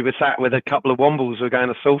Saturday, because we were sat with a couple of Wombles who were going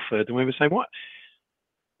to Salford, and we were saying, what?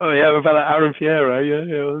 Oh yeah, about that Aaron Pierre,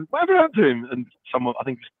 yeah. Whatever happened to him? And someone, I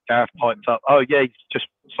think Gareth, piped up, oh yeah, he's just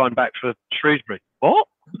signed back for Shrewsbury. What?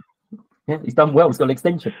 Yeah, he's done well. He's got an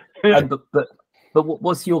extension. But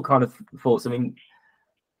what's your kind of thoughts?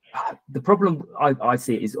 The problem I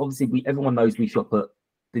see is obviously everyone knows we shop at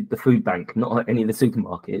the food bank, not at any of the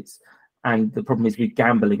supermarkets. And the problem is we're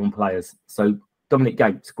gambling on players. So Dominic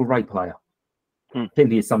Gates, great player.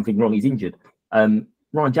 Clearly there's something wrong. He's injured.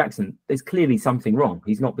 Ryan Jackson, there's clearly something wrong.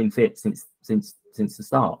 He's not been fit since the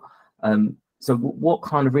start. So what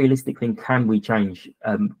kind of realistic thing can we change?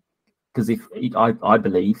 Because I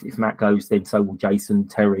believe if Matt goes, then so will Jason,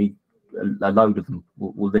 Terry, a load of them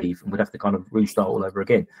will leave, and we'd have to kind of restart all over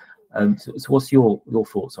again. So what's your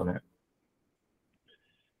thoughts on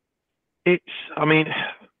it?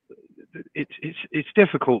 It's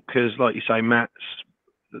difficult because, like you say, Matt's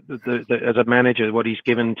as a manager, what he's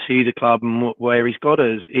given to the club and where he's got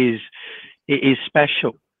us is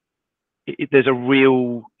special. He's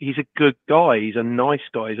a good guy. He's a nice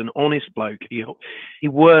guy. He's an honest bloke. He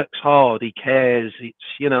works hard. He cares.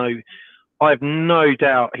 I have no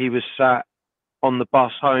doubt he was sat on the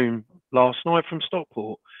bus home last night from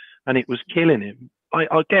Stockport and it was killing him.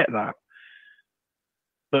 I get that.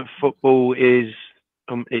 But football is,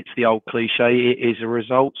 it's the old cliche, it is a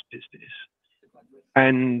results business.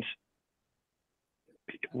 And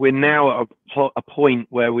we're now at a point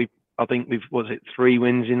where I think we've 3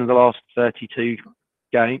 wins in the last 32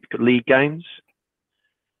 league games.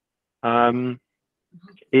 I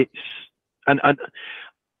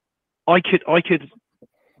could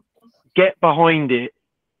get behind it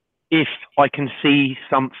if I can see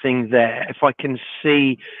something there, if I can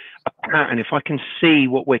see a pattern, if I can see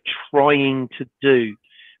what we're trying to do,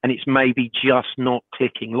 and it's maybe just not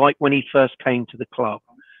clicking. Like when he first came to the club,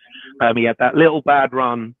 he had that little bad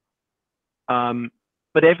run,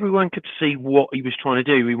 but everyone could see what he was trying to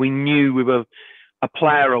do. We knew we were a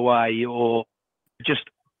player away, or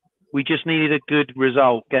we just needed a good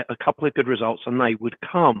result, get a couple of good results, and they would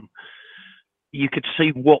come. You could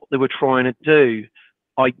see what they were trying to do.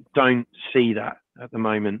 I don't see that at the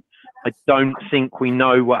moment. I don't think we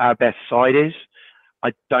know what our best side is.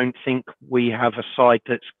 I don't think we have a side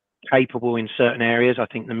that's capable in certain areas. I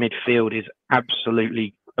think the midfield is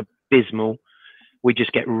absolutely abysmal. We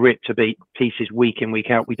just get ripped to pieces week in, week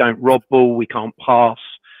out. We don't rob ball. We can't pass.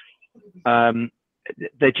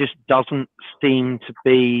 There just doesn't seem to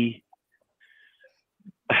be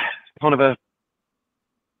kind of a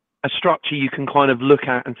structure you can kind of look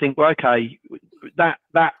at and think, well, okay, that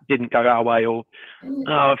didn't go our way, or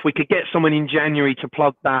if we could get someone in January to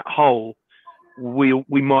plug that hole, we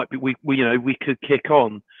could kick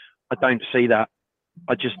on. I don't see that.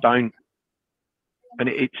 I just don't, and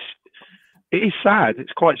it is sad.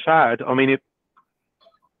 It's quite sad. I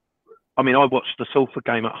watched the Salford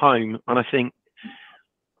game at home, and I think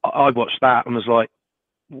I watched that and was like,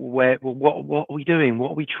 what are we doing?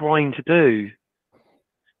 What are we trying to do?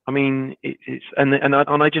 I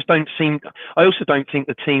just don't seem. I also don't think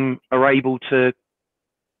the team are able to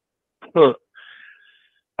put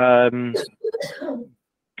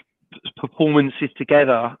performances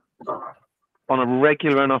together on a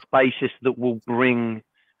regular enough basis that will bring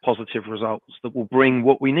positive results, that will bring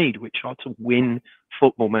what we need, which are to win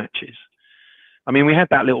football matches. We had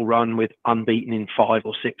that little run with unbeaten in 5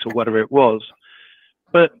 or 6 or whatever it was,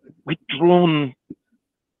 but we'd drawn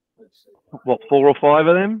 4 or 5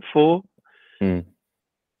 of them, 4.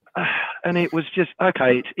 And it was just,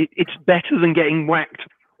 okay, it's better than getting whacked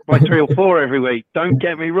by 3 or 4 every week. Don't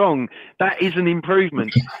get me wrong. That is an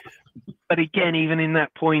improvement. But again, even in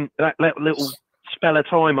that point, that little spell of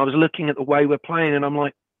time, I was looking at the way we're playing and I'm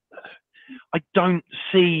like, I don't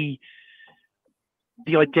see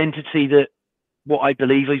the identity that what I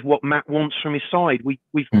believe is what Matt wants from his side.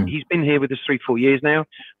 He's been here with us 3-4 years now.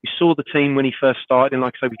 We saw the team when he first started, and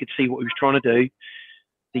like I said, we could see what he was trying to do.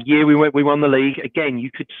 The year we won the league, again, you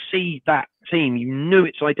could see that team. You knew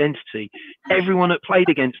its identity. Everyone that played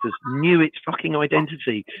against us knew its fucking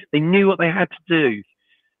identity. They knew what they had to do.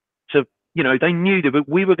 They knew that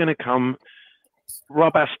we were going to come,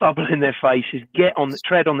 rub our stubble in their faces,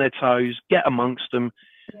 tread on their toes, get amongst them.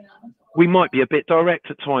 We might be a bit direct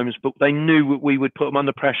at times, but they knew we would put them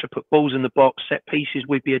under pressure, put balls in the box, set pieces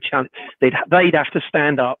would be a challenge. They'd have to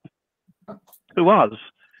stand up to us.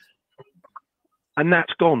 And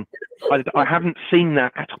that's gone. I haven't seen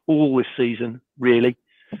that at all this season, really.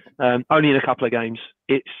 Only in a couple of games.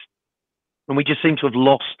 And we just seem to have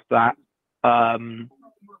lost that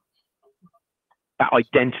that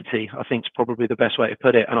identity, I think is probably the best way to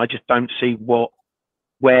put it. And I just don't see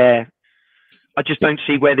where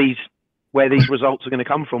these results are going to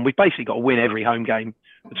come from. We've basically got to win every home game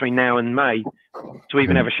between now and May to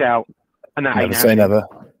even have a shout. And that ain't happening. Never.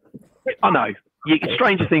 I know.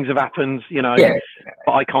 Stranger things have happened,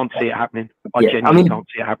 but I can't see it happening. I genuinely can't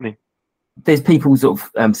see it happening. There's people sort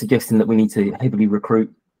of suggesting that we need to heavily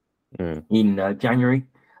recruit in January.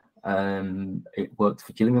 It worked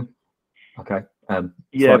for Gillingham. Okay. But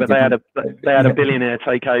they had a billionaire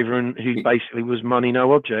take over and who basically was money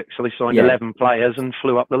no object. So they signed 11 players and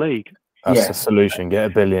flew up the league. That's the solution. Get a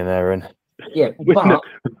billionaire in. Yeah,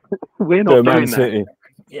 we're not doing City. that.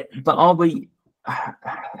 Yeah, but are we?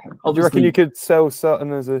 Do you reckon you could sell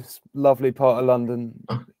Sutton as a lovely part of London?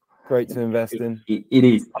 Great to invest in. It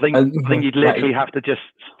is. I think you'd literally have to just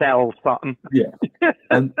sell Sutton. Yeah.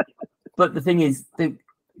 But the thing is,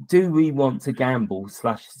 do we want to gamble /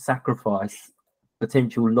 sacrifice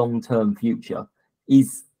potential long-term future?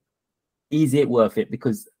 Is it worth it?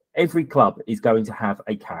 Because every club is going to have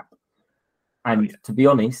a cap. And to be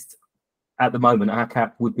honest, at the moment, our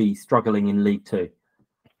cap would be struggling in League Two.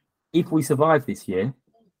 If we survive this year,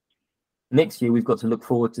 next year we've got to look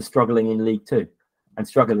forward to struggling in League Two and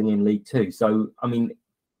struggling in League Two. So, I mean,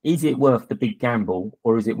 is it worth the big gamble,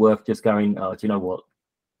 or is it worth just going, do you know what?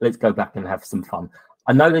 Let's go back and have some fun.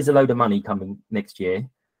 I know there's a load of money coming next year,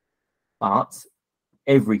 but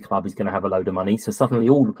every club is going to have a load of money. So suddenly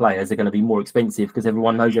all the players are going to be more expensive because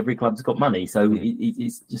everyone knows every club's got money. So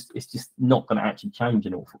it's just not going to actually change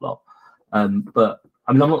an awful lot. But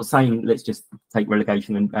I mean, I'm not saying let's just take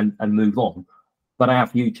relegation and move on, but our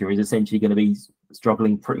future is essentially going to be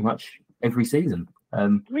struggling pretty much every season.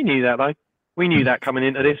 We knew that, though. We knew that coming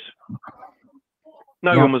into this.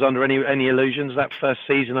 No one was under any illusions. That first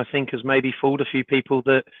season, I think, has maybe fooled a few people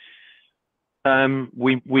that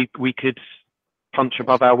we could punch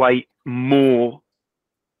above our weight more,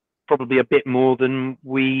 probably a bit more than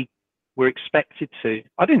we were expected to.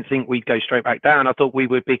 I didn't think we'd go straight back down. I thought we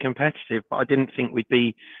would be competitive, but I didn't think we'd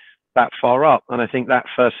be that far up. And I think that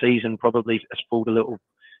first season probably has fooled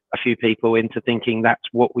a few people into thinking that's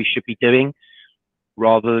what we should be doing,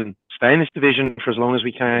 rather than stay in this division for as long as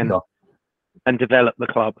we can and develop the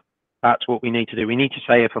club. That's what we need to do. We need to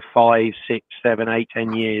stay here for 5, 6, 7, 8,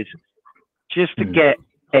 10 years just to get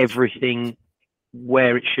everything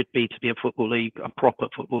where it should be to be a football league, a proper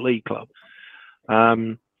football league club.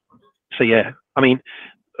 So yeah, I mean,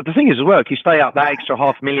 the thing is as well, if you stay up, that extra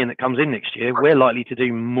 $500,000 that comes in next year, we're likely to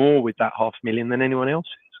do more with that $500,000 than anyone else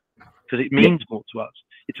is, because it means more to us.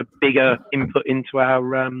 It's a bigger input into our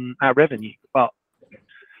revenue. But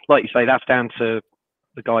like you say, that's down to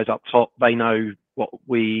the guys up top. They know what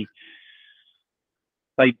they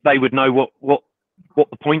would know what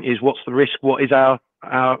the point is, what's the risk, what is our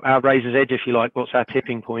razor's edge, if you like, what's our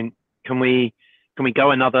tipping point. Can we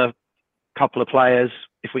go another couple of players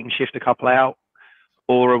if we can shift a couple out,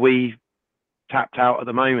 or are we tapped out at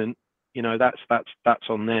the moment? You know, that's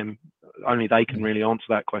on them. Only they can really answer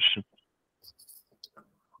that question.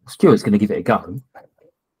 Stuart's going to give it a go.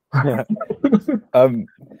 Yeah.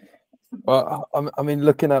 Well, I mean,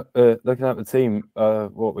 looking at the team,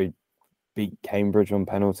 what we beat Cambridge on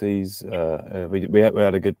penalties. We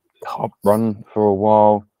had a good cup run for a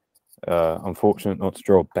while. Unfortunate not to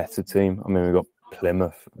draw a better team. I mean, we got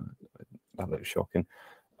Plymouth. That looks shocking.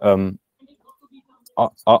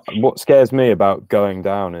 What scares me about going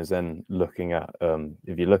down is then looking at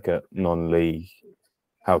if you look at non-league,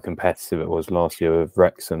 how competitive it was last year with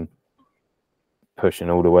Wrexham pushing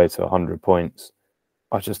all the way to 100 points.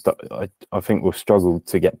 I think we'll struggle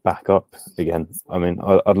to get back up again. I mean,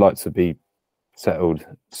 I'd like to be settled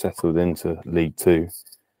into League Two,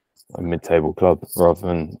 a mid-table club, rather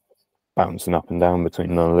than bouncing up and down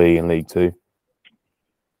between non-league and League Two.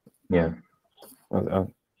 Yeah,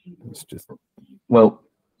 it's just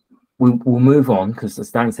we'll move on because, as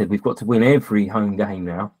Dan said, we've got to win every home game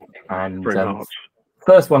now. And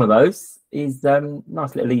first one of those is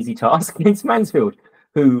nice little easy task against Mansfield,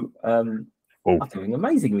 who are doing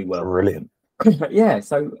amazingly well. Brilliant. Yeah,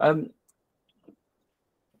 so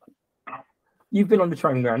you've been on the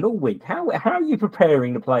training ground all week. How are you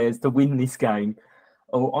preparing the players to win this game?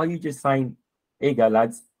 Or are you just saying, here you go,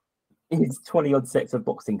 lads, here's 20-odd sets of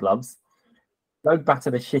boxing gloves, go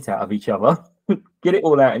batter the shit out of each other, get it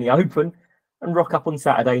all out in the open, and rock up on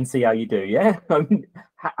Saturday and see how you do, yeah?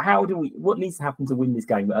 What needs to happen to win this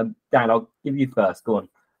game? Dan, I'll give you first, go on.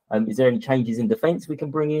 Is there any changes in defence we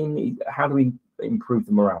can bring in? How do we improve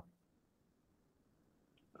the morale?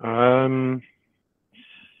 I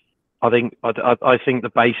think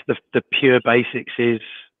the pure basics is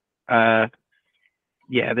there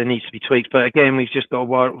needs to be tweaks, but again, we've just got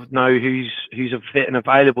to know who's fit and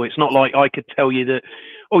available. It's not like I could tell you that,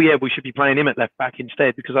 we should be playing him at left back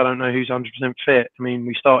instead, because I don't know who's 100% fit. I mean,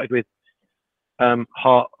 we started with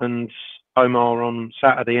Hart and Omar on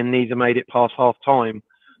Saturday, and neither made it past half time.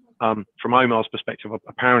 From Omar's perspective,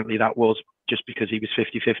 apparently that was just because he was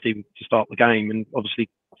 50-50 to start the game, and obviously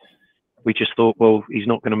we just thought, well, he's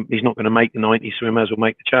not going to make the 90, so we may as well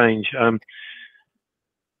make the change.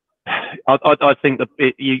 I think that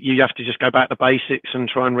you have to just go back to basics and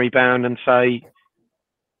try and rebound and say,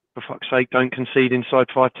 for fuck's sake, don't concede inside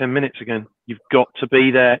 5-10 minutes again. You've got to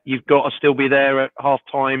be there. You've got to still be there at half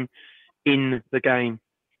time in the game,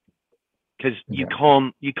 because you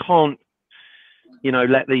can't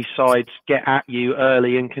let these sides get at you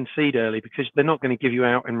early and concede early, because they're not going to give you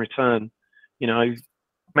out in return.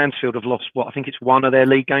 Mansfield have lost I think it's one of their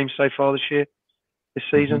league games so far this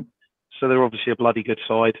season. Mm-hmm. So they're obviously a bloody good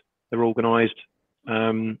side. They're organised.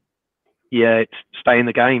 It's stay in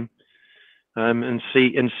the game and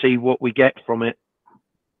see what we get from it.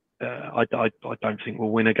 I don't think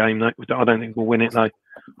we'll win a game though. I don't think we'll win it though.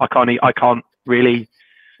 I can't really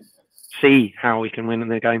see how we can win in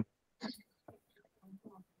the game.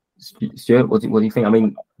 Stuart, what do you think? I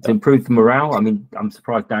mean, to improve the morale, I mean, I'm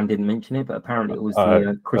surprised Dan didn't mention it, but apparently it was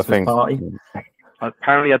the Christmas party.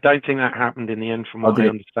 Apparently, I don't think that happened in the end, from what I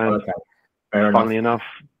understand. Okay. Funnily enough.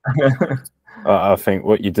 I think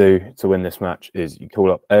what you do to win this match is you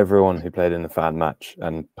call up everyone who played in the fan match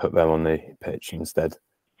and put them on the pitch instead.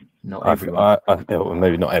 Not everyone. Well,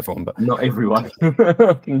 maybe not everyone, but not everyone.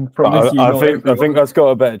 I think that's got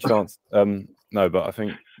a better chance. No, but I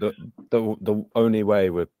think the only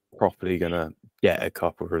way we're properly gonna get a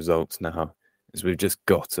couple of results now is we've just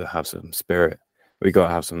got to have some spirit. We've got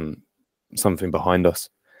to have something behind us.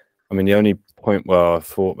 I mean, the only point where I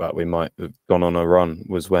thought that we might have gone on a run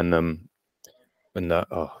was when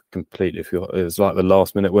completely forgot. It was like the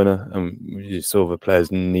last minute winner, and you saw the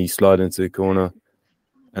player's knee slide into the corner,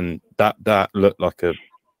 and that looked like a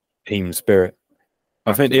team spirit.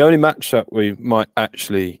 I think the only match that we might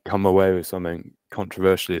actually come away with something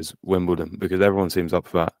controversial is Wimbledon, because everyone seems up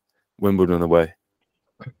for that. Wimbledon away.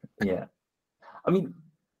 Yeah, I mean,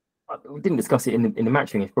 we didn't discuss it in the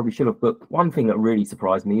match finish, probably should have, but one thing that really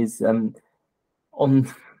surprised me is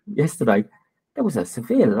on yesterday there was a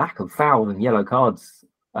severe lack of fouls and yellow cards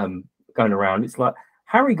going around. It's like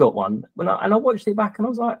Harry got one and I watched it back and I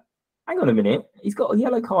was like, hang on a minute, he's got a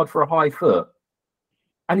yellow card for a high foot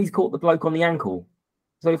and he's caught the bloke on the ankle.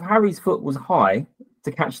 So if Harry's foot was high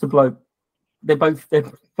to catch the bloke, both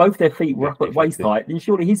their feet were up at waist height, then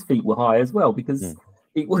surely his feet were high as well, because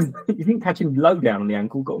it was, you didn't catch him low down on the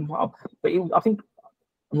ankle, got him up. But I think,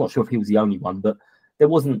 I'm not sure if he was the only one, but there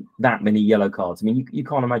wasn't that many yellow cards. I mean, you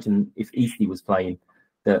can't imagine if Eastley was playing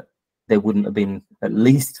that there wouldn't have been at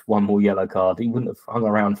least one more yellow card. He wouldn't have hung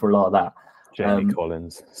around for a lot of that. Jamie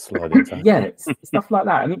Collins sliding tackle. Yeah, stuff like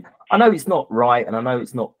that. I mean, I know it's not right, and I know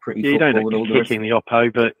it's not pretty. You don't know you're kicking the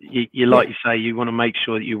oppo, but you like you say, you want to make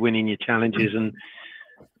sure that you're winning your challenges, and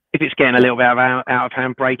if it's getting a little bit out of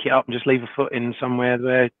hand, break it up and just leave a foot in somewhere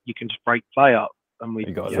where you can just break play up. And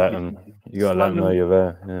you got to let them. You got to let them know you're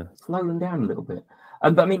there. Yeah, slow them down a little bit.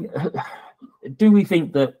 But I mean, do we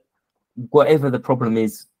think that whatever the problem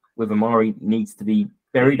is with Amari needs to be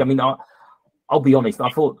buried? I mean, I'll be honest. I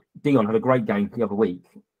thought Dion had a great game the other week,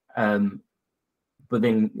 but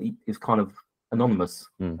then he was kind of anonymous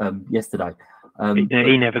yesterday.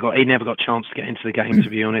 He never got a chance to get into the game. To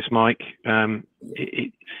be honest, Mike,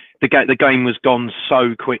 the game was gone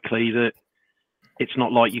so quickly that it's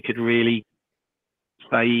not like you could really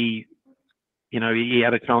say, he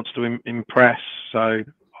had a chance to impress. So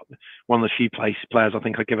one of the few players I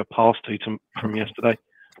think I'd give a pass to from yesterday.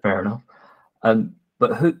 Fair enough.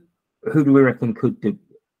 But who do we reckon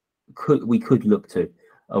we could look to,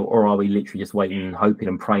 or are we literally just waiting and hoping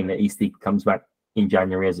and praying that Eastley comes back in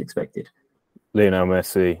January as expected? Lionel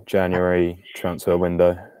Messi, January transfer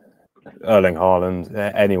window. Erling Haaland,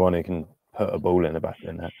 anyone who can put a ball in the back of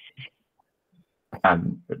the net.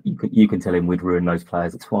 You can tell him we'd ruin those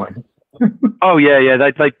players. It's fine. Oh yeah.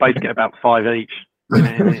 They both get about 5 each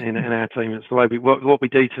in our team. It's the way what we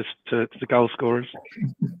do to the goal scorers.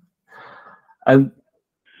 I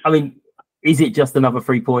mean, is it just another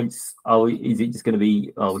 3 points? Oh, is it just going to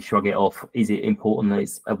be? Oh, we shrug it off. Is it important that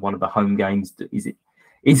it's one of the home games? Is it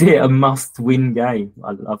a must-win game?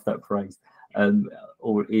 I love that phrase.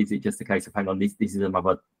 Or is it just a case of hang on? This is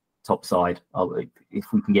another top side. Oh,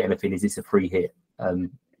 if we can get anything, is this a free hit?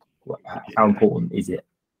 How important is it?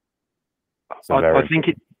 I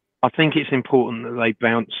think it's important that they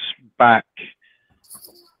bounce back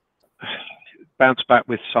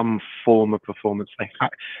with some form of performance.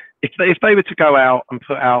 If they were to go out and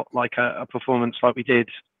put out like a performance like we did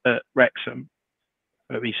at Wrexham,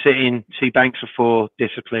 where we sit in 2 banks of 4,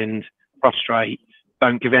 disciplined, frustrate,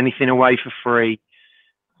 don't give anything away for free,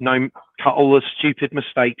 cut all the stupid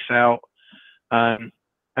mistakes out, and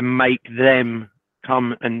make them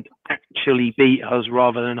come and actually beat us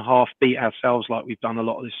rather than half beat ourselves like we've done a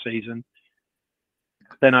lot of this season,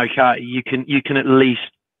 then okay, you can at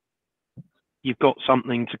least, you've got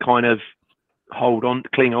something to kind of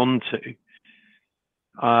cling on to,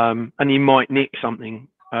 and you might nick something.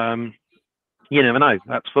 You never know.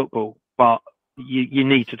 That's football, but you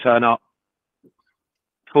need to turn up.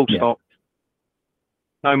 Full stop.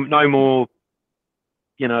 No more,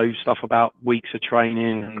 stuff about weeks of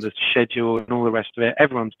training and the schedule and all the rest of it.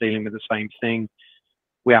 Everyone's dealing with the same thing.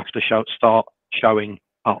 We have to start showing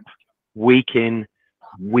up week in,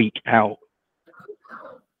 week out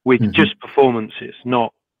with just performances,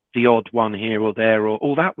 not the odd one here or there,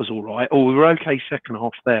 or that was all right, or we were okay second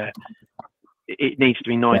half there. It needs to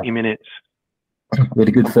be 90 minutes. With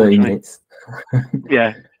a good 30 minutes.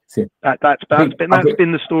 Yeah. That's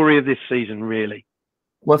been the story of this season, really.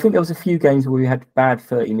 Well, I think there was a few games where we had bad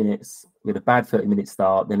 30 minutes. We had a bad 30-minute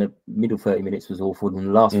start, then a middle 30 minutes was awful, and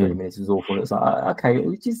the last 30 minutes was awful. It's like, okay,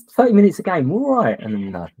 it's just 30 minutes a game, all right. And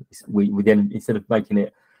then no, we then, instead of making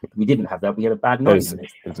it, we didn't have that. We had a bad 90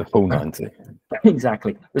 minutes. It's a full 90.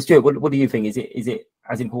 Exactly. But Stuart, what do you think? Is it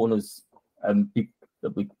as important as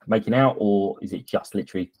that we're making out, or is it just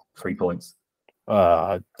literally 3 points?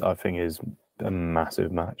 I think it's a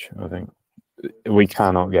massive match. I think we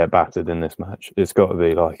cannot get battered in this match. It's got to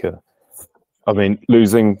be like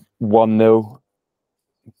losing 1-0,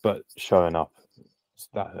 but showing up.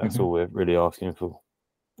 That's all we're really asking for.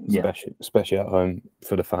 Especially at home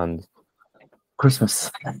for the fans.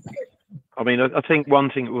 Christmas. I mean, I think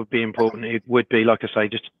one thing that would be important, it would be, like I say,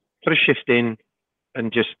 just put a shift in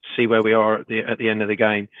and just see where we are at the end of the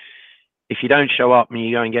game. If you don't show up and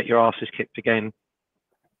you go and get your asses kicked again,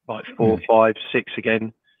 like 4, 5, 6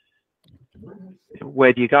 again,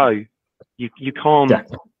 where do you go? You can't. Yeah.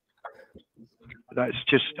 That's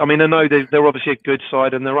just. I mean, I know they're obviously a good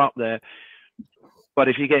side and they're up there, but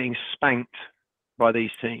if you're getting spanked by these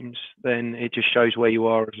teams, then it just shows where you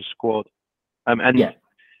are as a squad.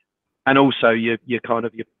 And also your kind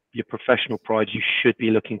of your professional pride. You should be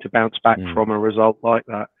looking to bounce back from a result like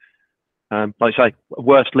that. Like I say,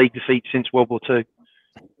 worst league defeat since World War II.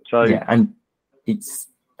 So yeah, and it's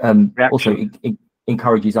also it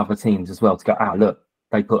encourages other teams as well to go, look,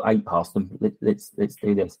 they put 8 past them. Let's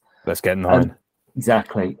do this. Let's get 9.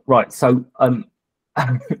 Exactly. Right. So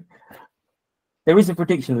there is a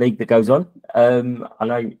prediction league that goes on.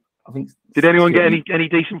 I think. Did anyone get any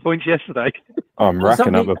decent points yesterday? I'm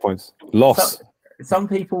racking up the points. Loss. Some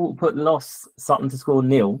people put loss Sutton to score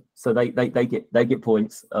 0, so they get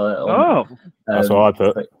points. That's what I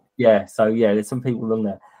put. So there's some people along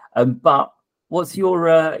there. But what's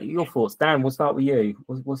your thoughts, Dan? We'll start with you.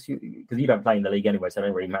 What's your, because you don't play in the league anyway, so it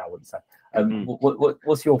don't really matter what you say.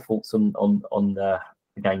 What's your thoughts on the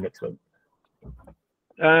game next week?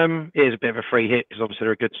 It is a bit of a free hit because obviously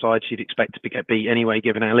they're a good side, so you'd expect to get beat anyway,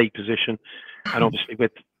 given our league position, and obviously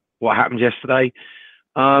with what happened yesterday.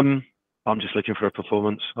 I'm just looking for a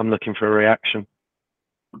performance. I'm looking for a reaction.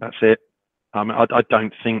 That's it. I'm not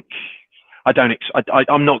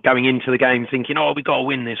going into the game thinking, we've got to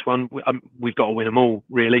win this one. We've got to win them all,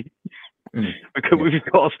 really. We've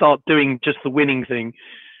got to start doing just the winning thing.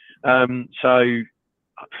 So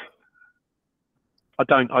I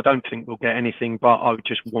don't think we'll get anything, but I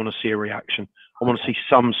just want to see a reaction. I want to see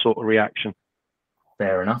some sort of reaction.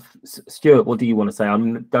 Fair enough. Stuart, what do you want to say?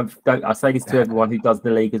 I say this to everyone who does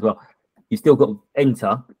the league as well. You still got to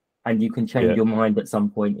enter, and you can change your mind at some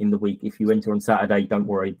point in the week. If you enter on Saturday, don't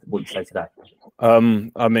worry what you say today.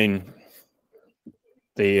 I mean,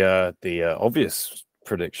 the obvious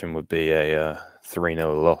prediction would be a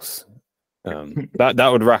 3-0 loss. That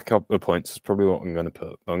would rack up the points. Is probably what I'm going to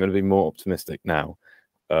put. I'm going to be more optimistic now.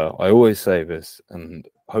 I always say this, and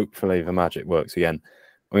hopefully the magic works again.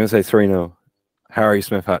 I'm going to say 3-0. Harry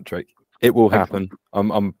Smith hat-trick. It will happen.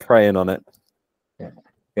 I'm praying on it. Yeah,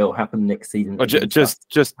 it'll happen next season. Or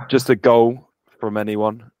just a goal from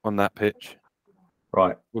anyone on that pitch.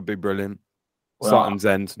 Right, would be brilliant. Well, Sutton's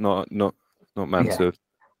end, not Mansfield.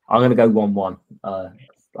 I'm going to go 1-1.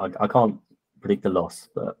 I can't predict a loss,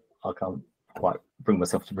 but I can't quite bring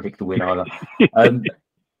myself to predict a win either.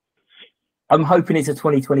 I'm hoping it's a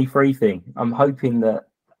 2023 thing. I'm hoping that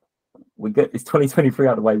we get this 2023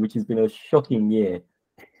 out of the way, which has been a shocking year,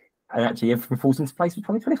 and actually everything falls into place for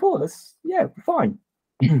 2024. That's fine.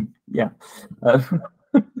 Yeah.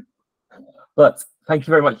 But thank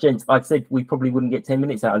you very much, gents. I said we probably wouldn't get 10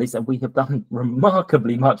 minutes out of this, and we have done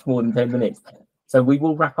remarkably much more than 10 minutes. So we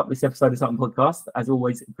will wrap up this episode of Sutton Podcast. As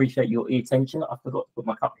always, appreciate your attention. I forgot to put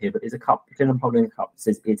my cup here, but there's a cup. I'm holding a cup that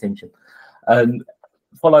says attention.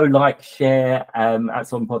 Follow, like, share at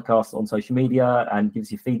Sutton Podcast on social media and give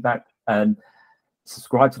us your feedback.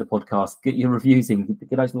 Subscribe to the podcast. Get your reviews in.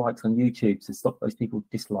 Get those likes on YouTube to stop those people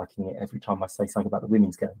disliking it every time I say something about the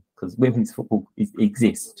women's game, because women's football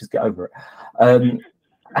exists. Just get over it.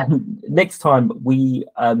 And next time we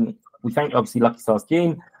thank obviously Lucky Stars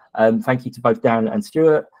Gene. Thank you to both Dan and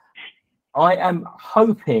Stuart. I am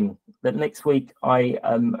hoping that next week I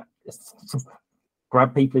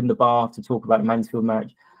grab people in the bar to talk about the Mansfield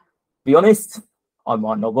match. Be honest, I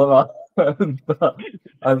might not bother. But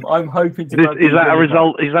I'm hoping to. Is that a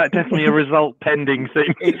result? Is that definitely a result pending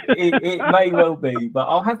thing? It may well be, but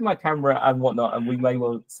I'll have my camera and whatnot, and we may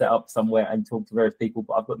well set up somewhere and talk to various people.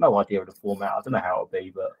 But I've got no idea of the format. I don't know how it'll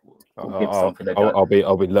be, but we'll give something a go. I'll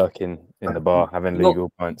be lurking in the bar having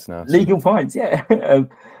legal pints now. So. Legal pints, yeah.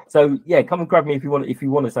 So yeah, come and grab me if you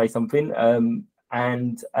want to say something.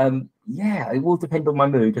 Yeah, it will depend on my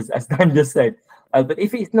mood, as Dan just said. But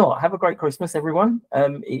if it's not, have a great Christmas, everyone.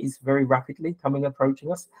 It is very rapidly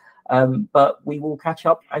approaching us. But we will catch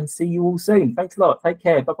up and see you all soon. Thanks a lot. Take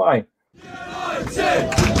care. Bye-bye.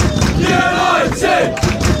 United! United!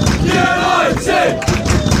 United!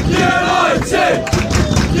 United!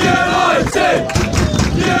 United!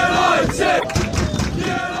 United!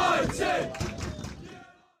 United!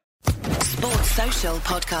 Sports Social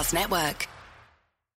Podcast Network.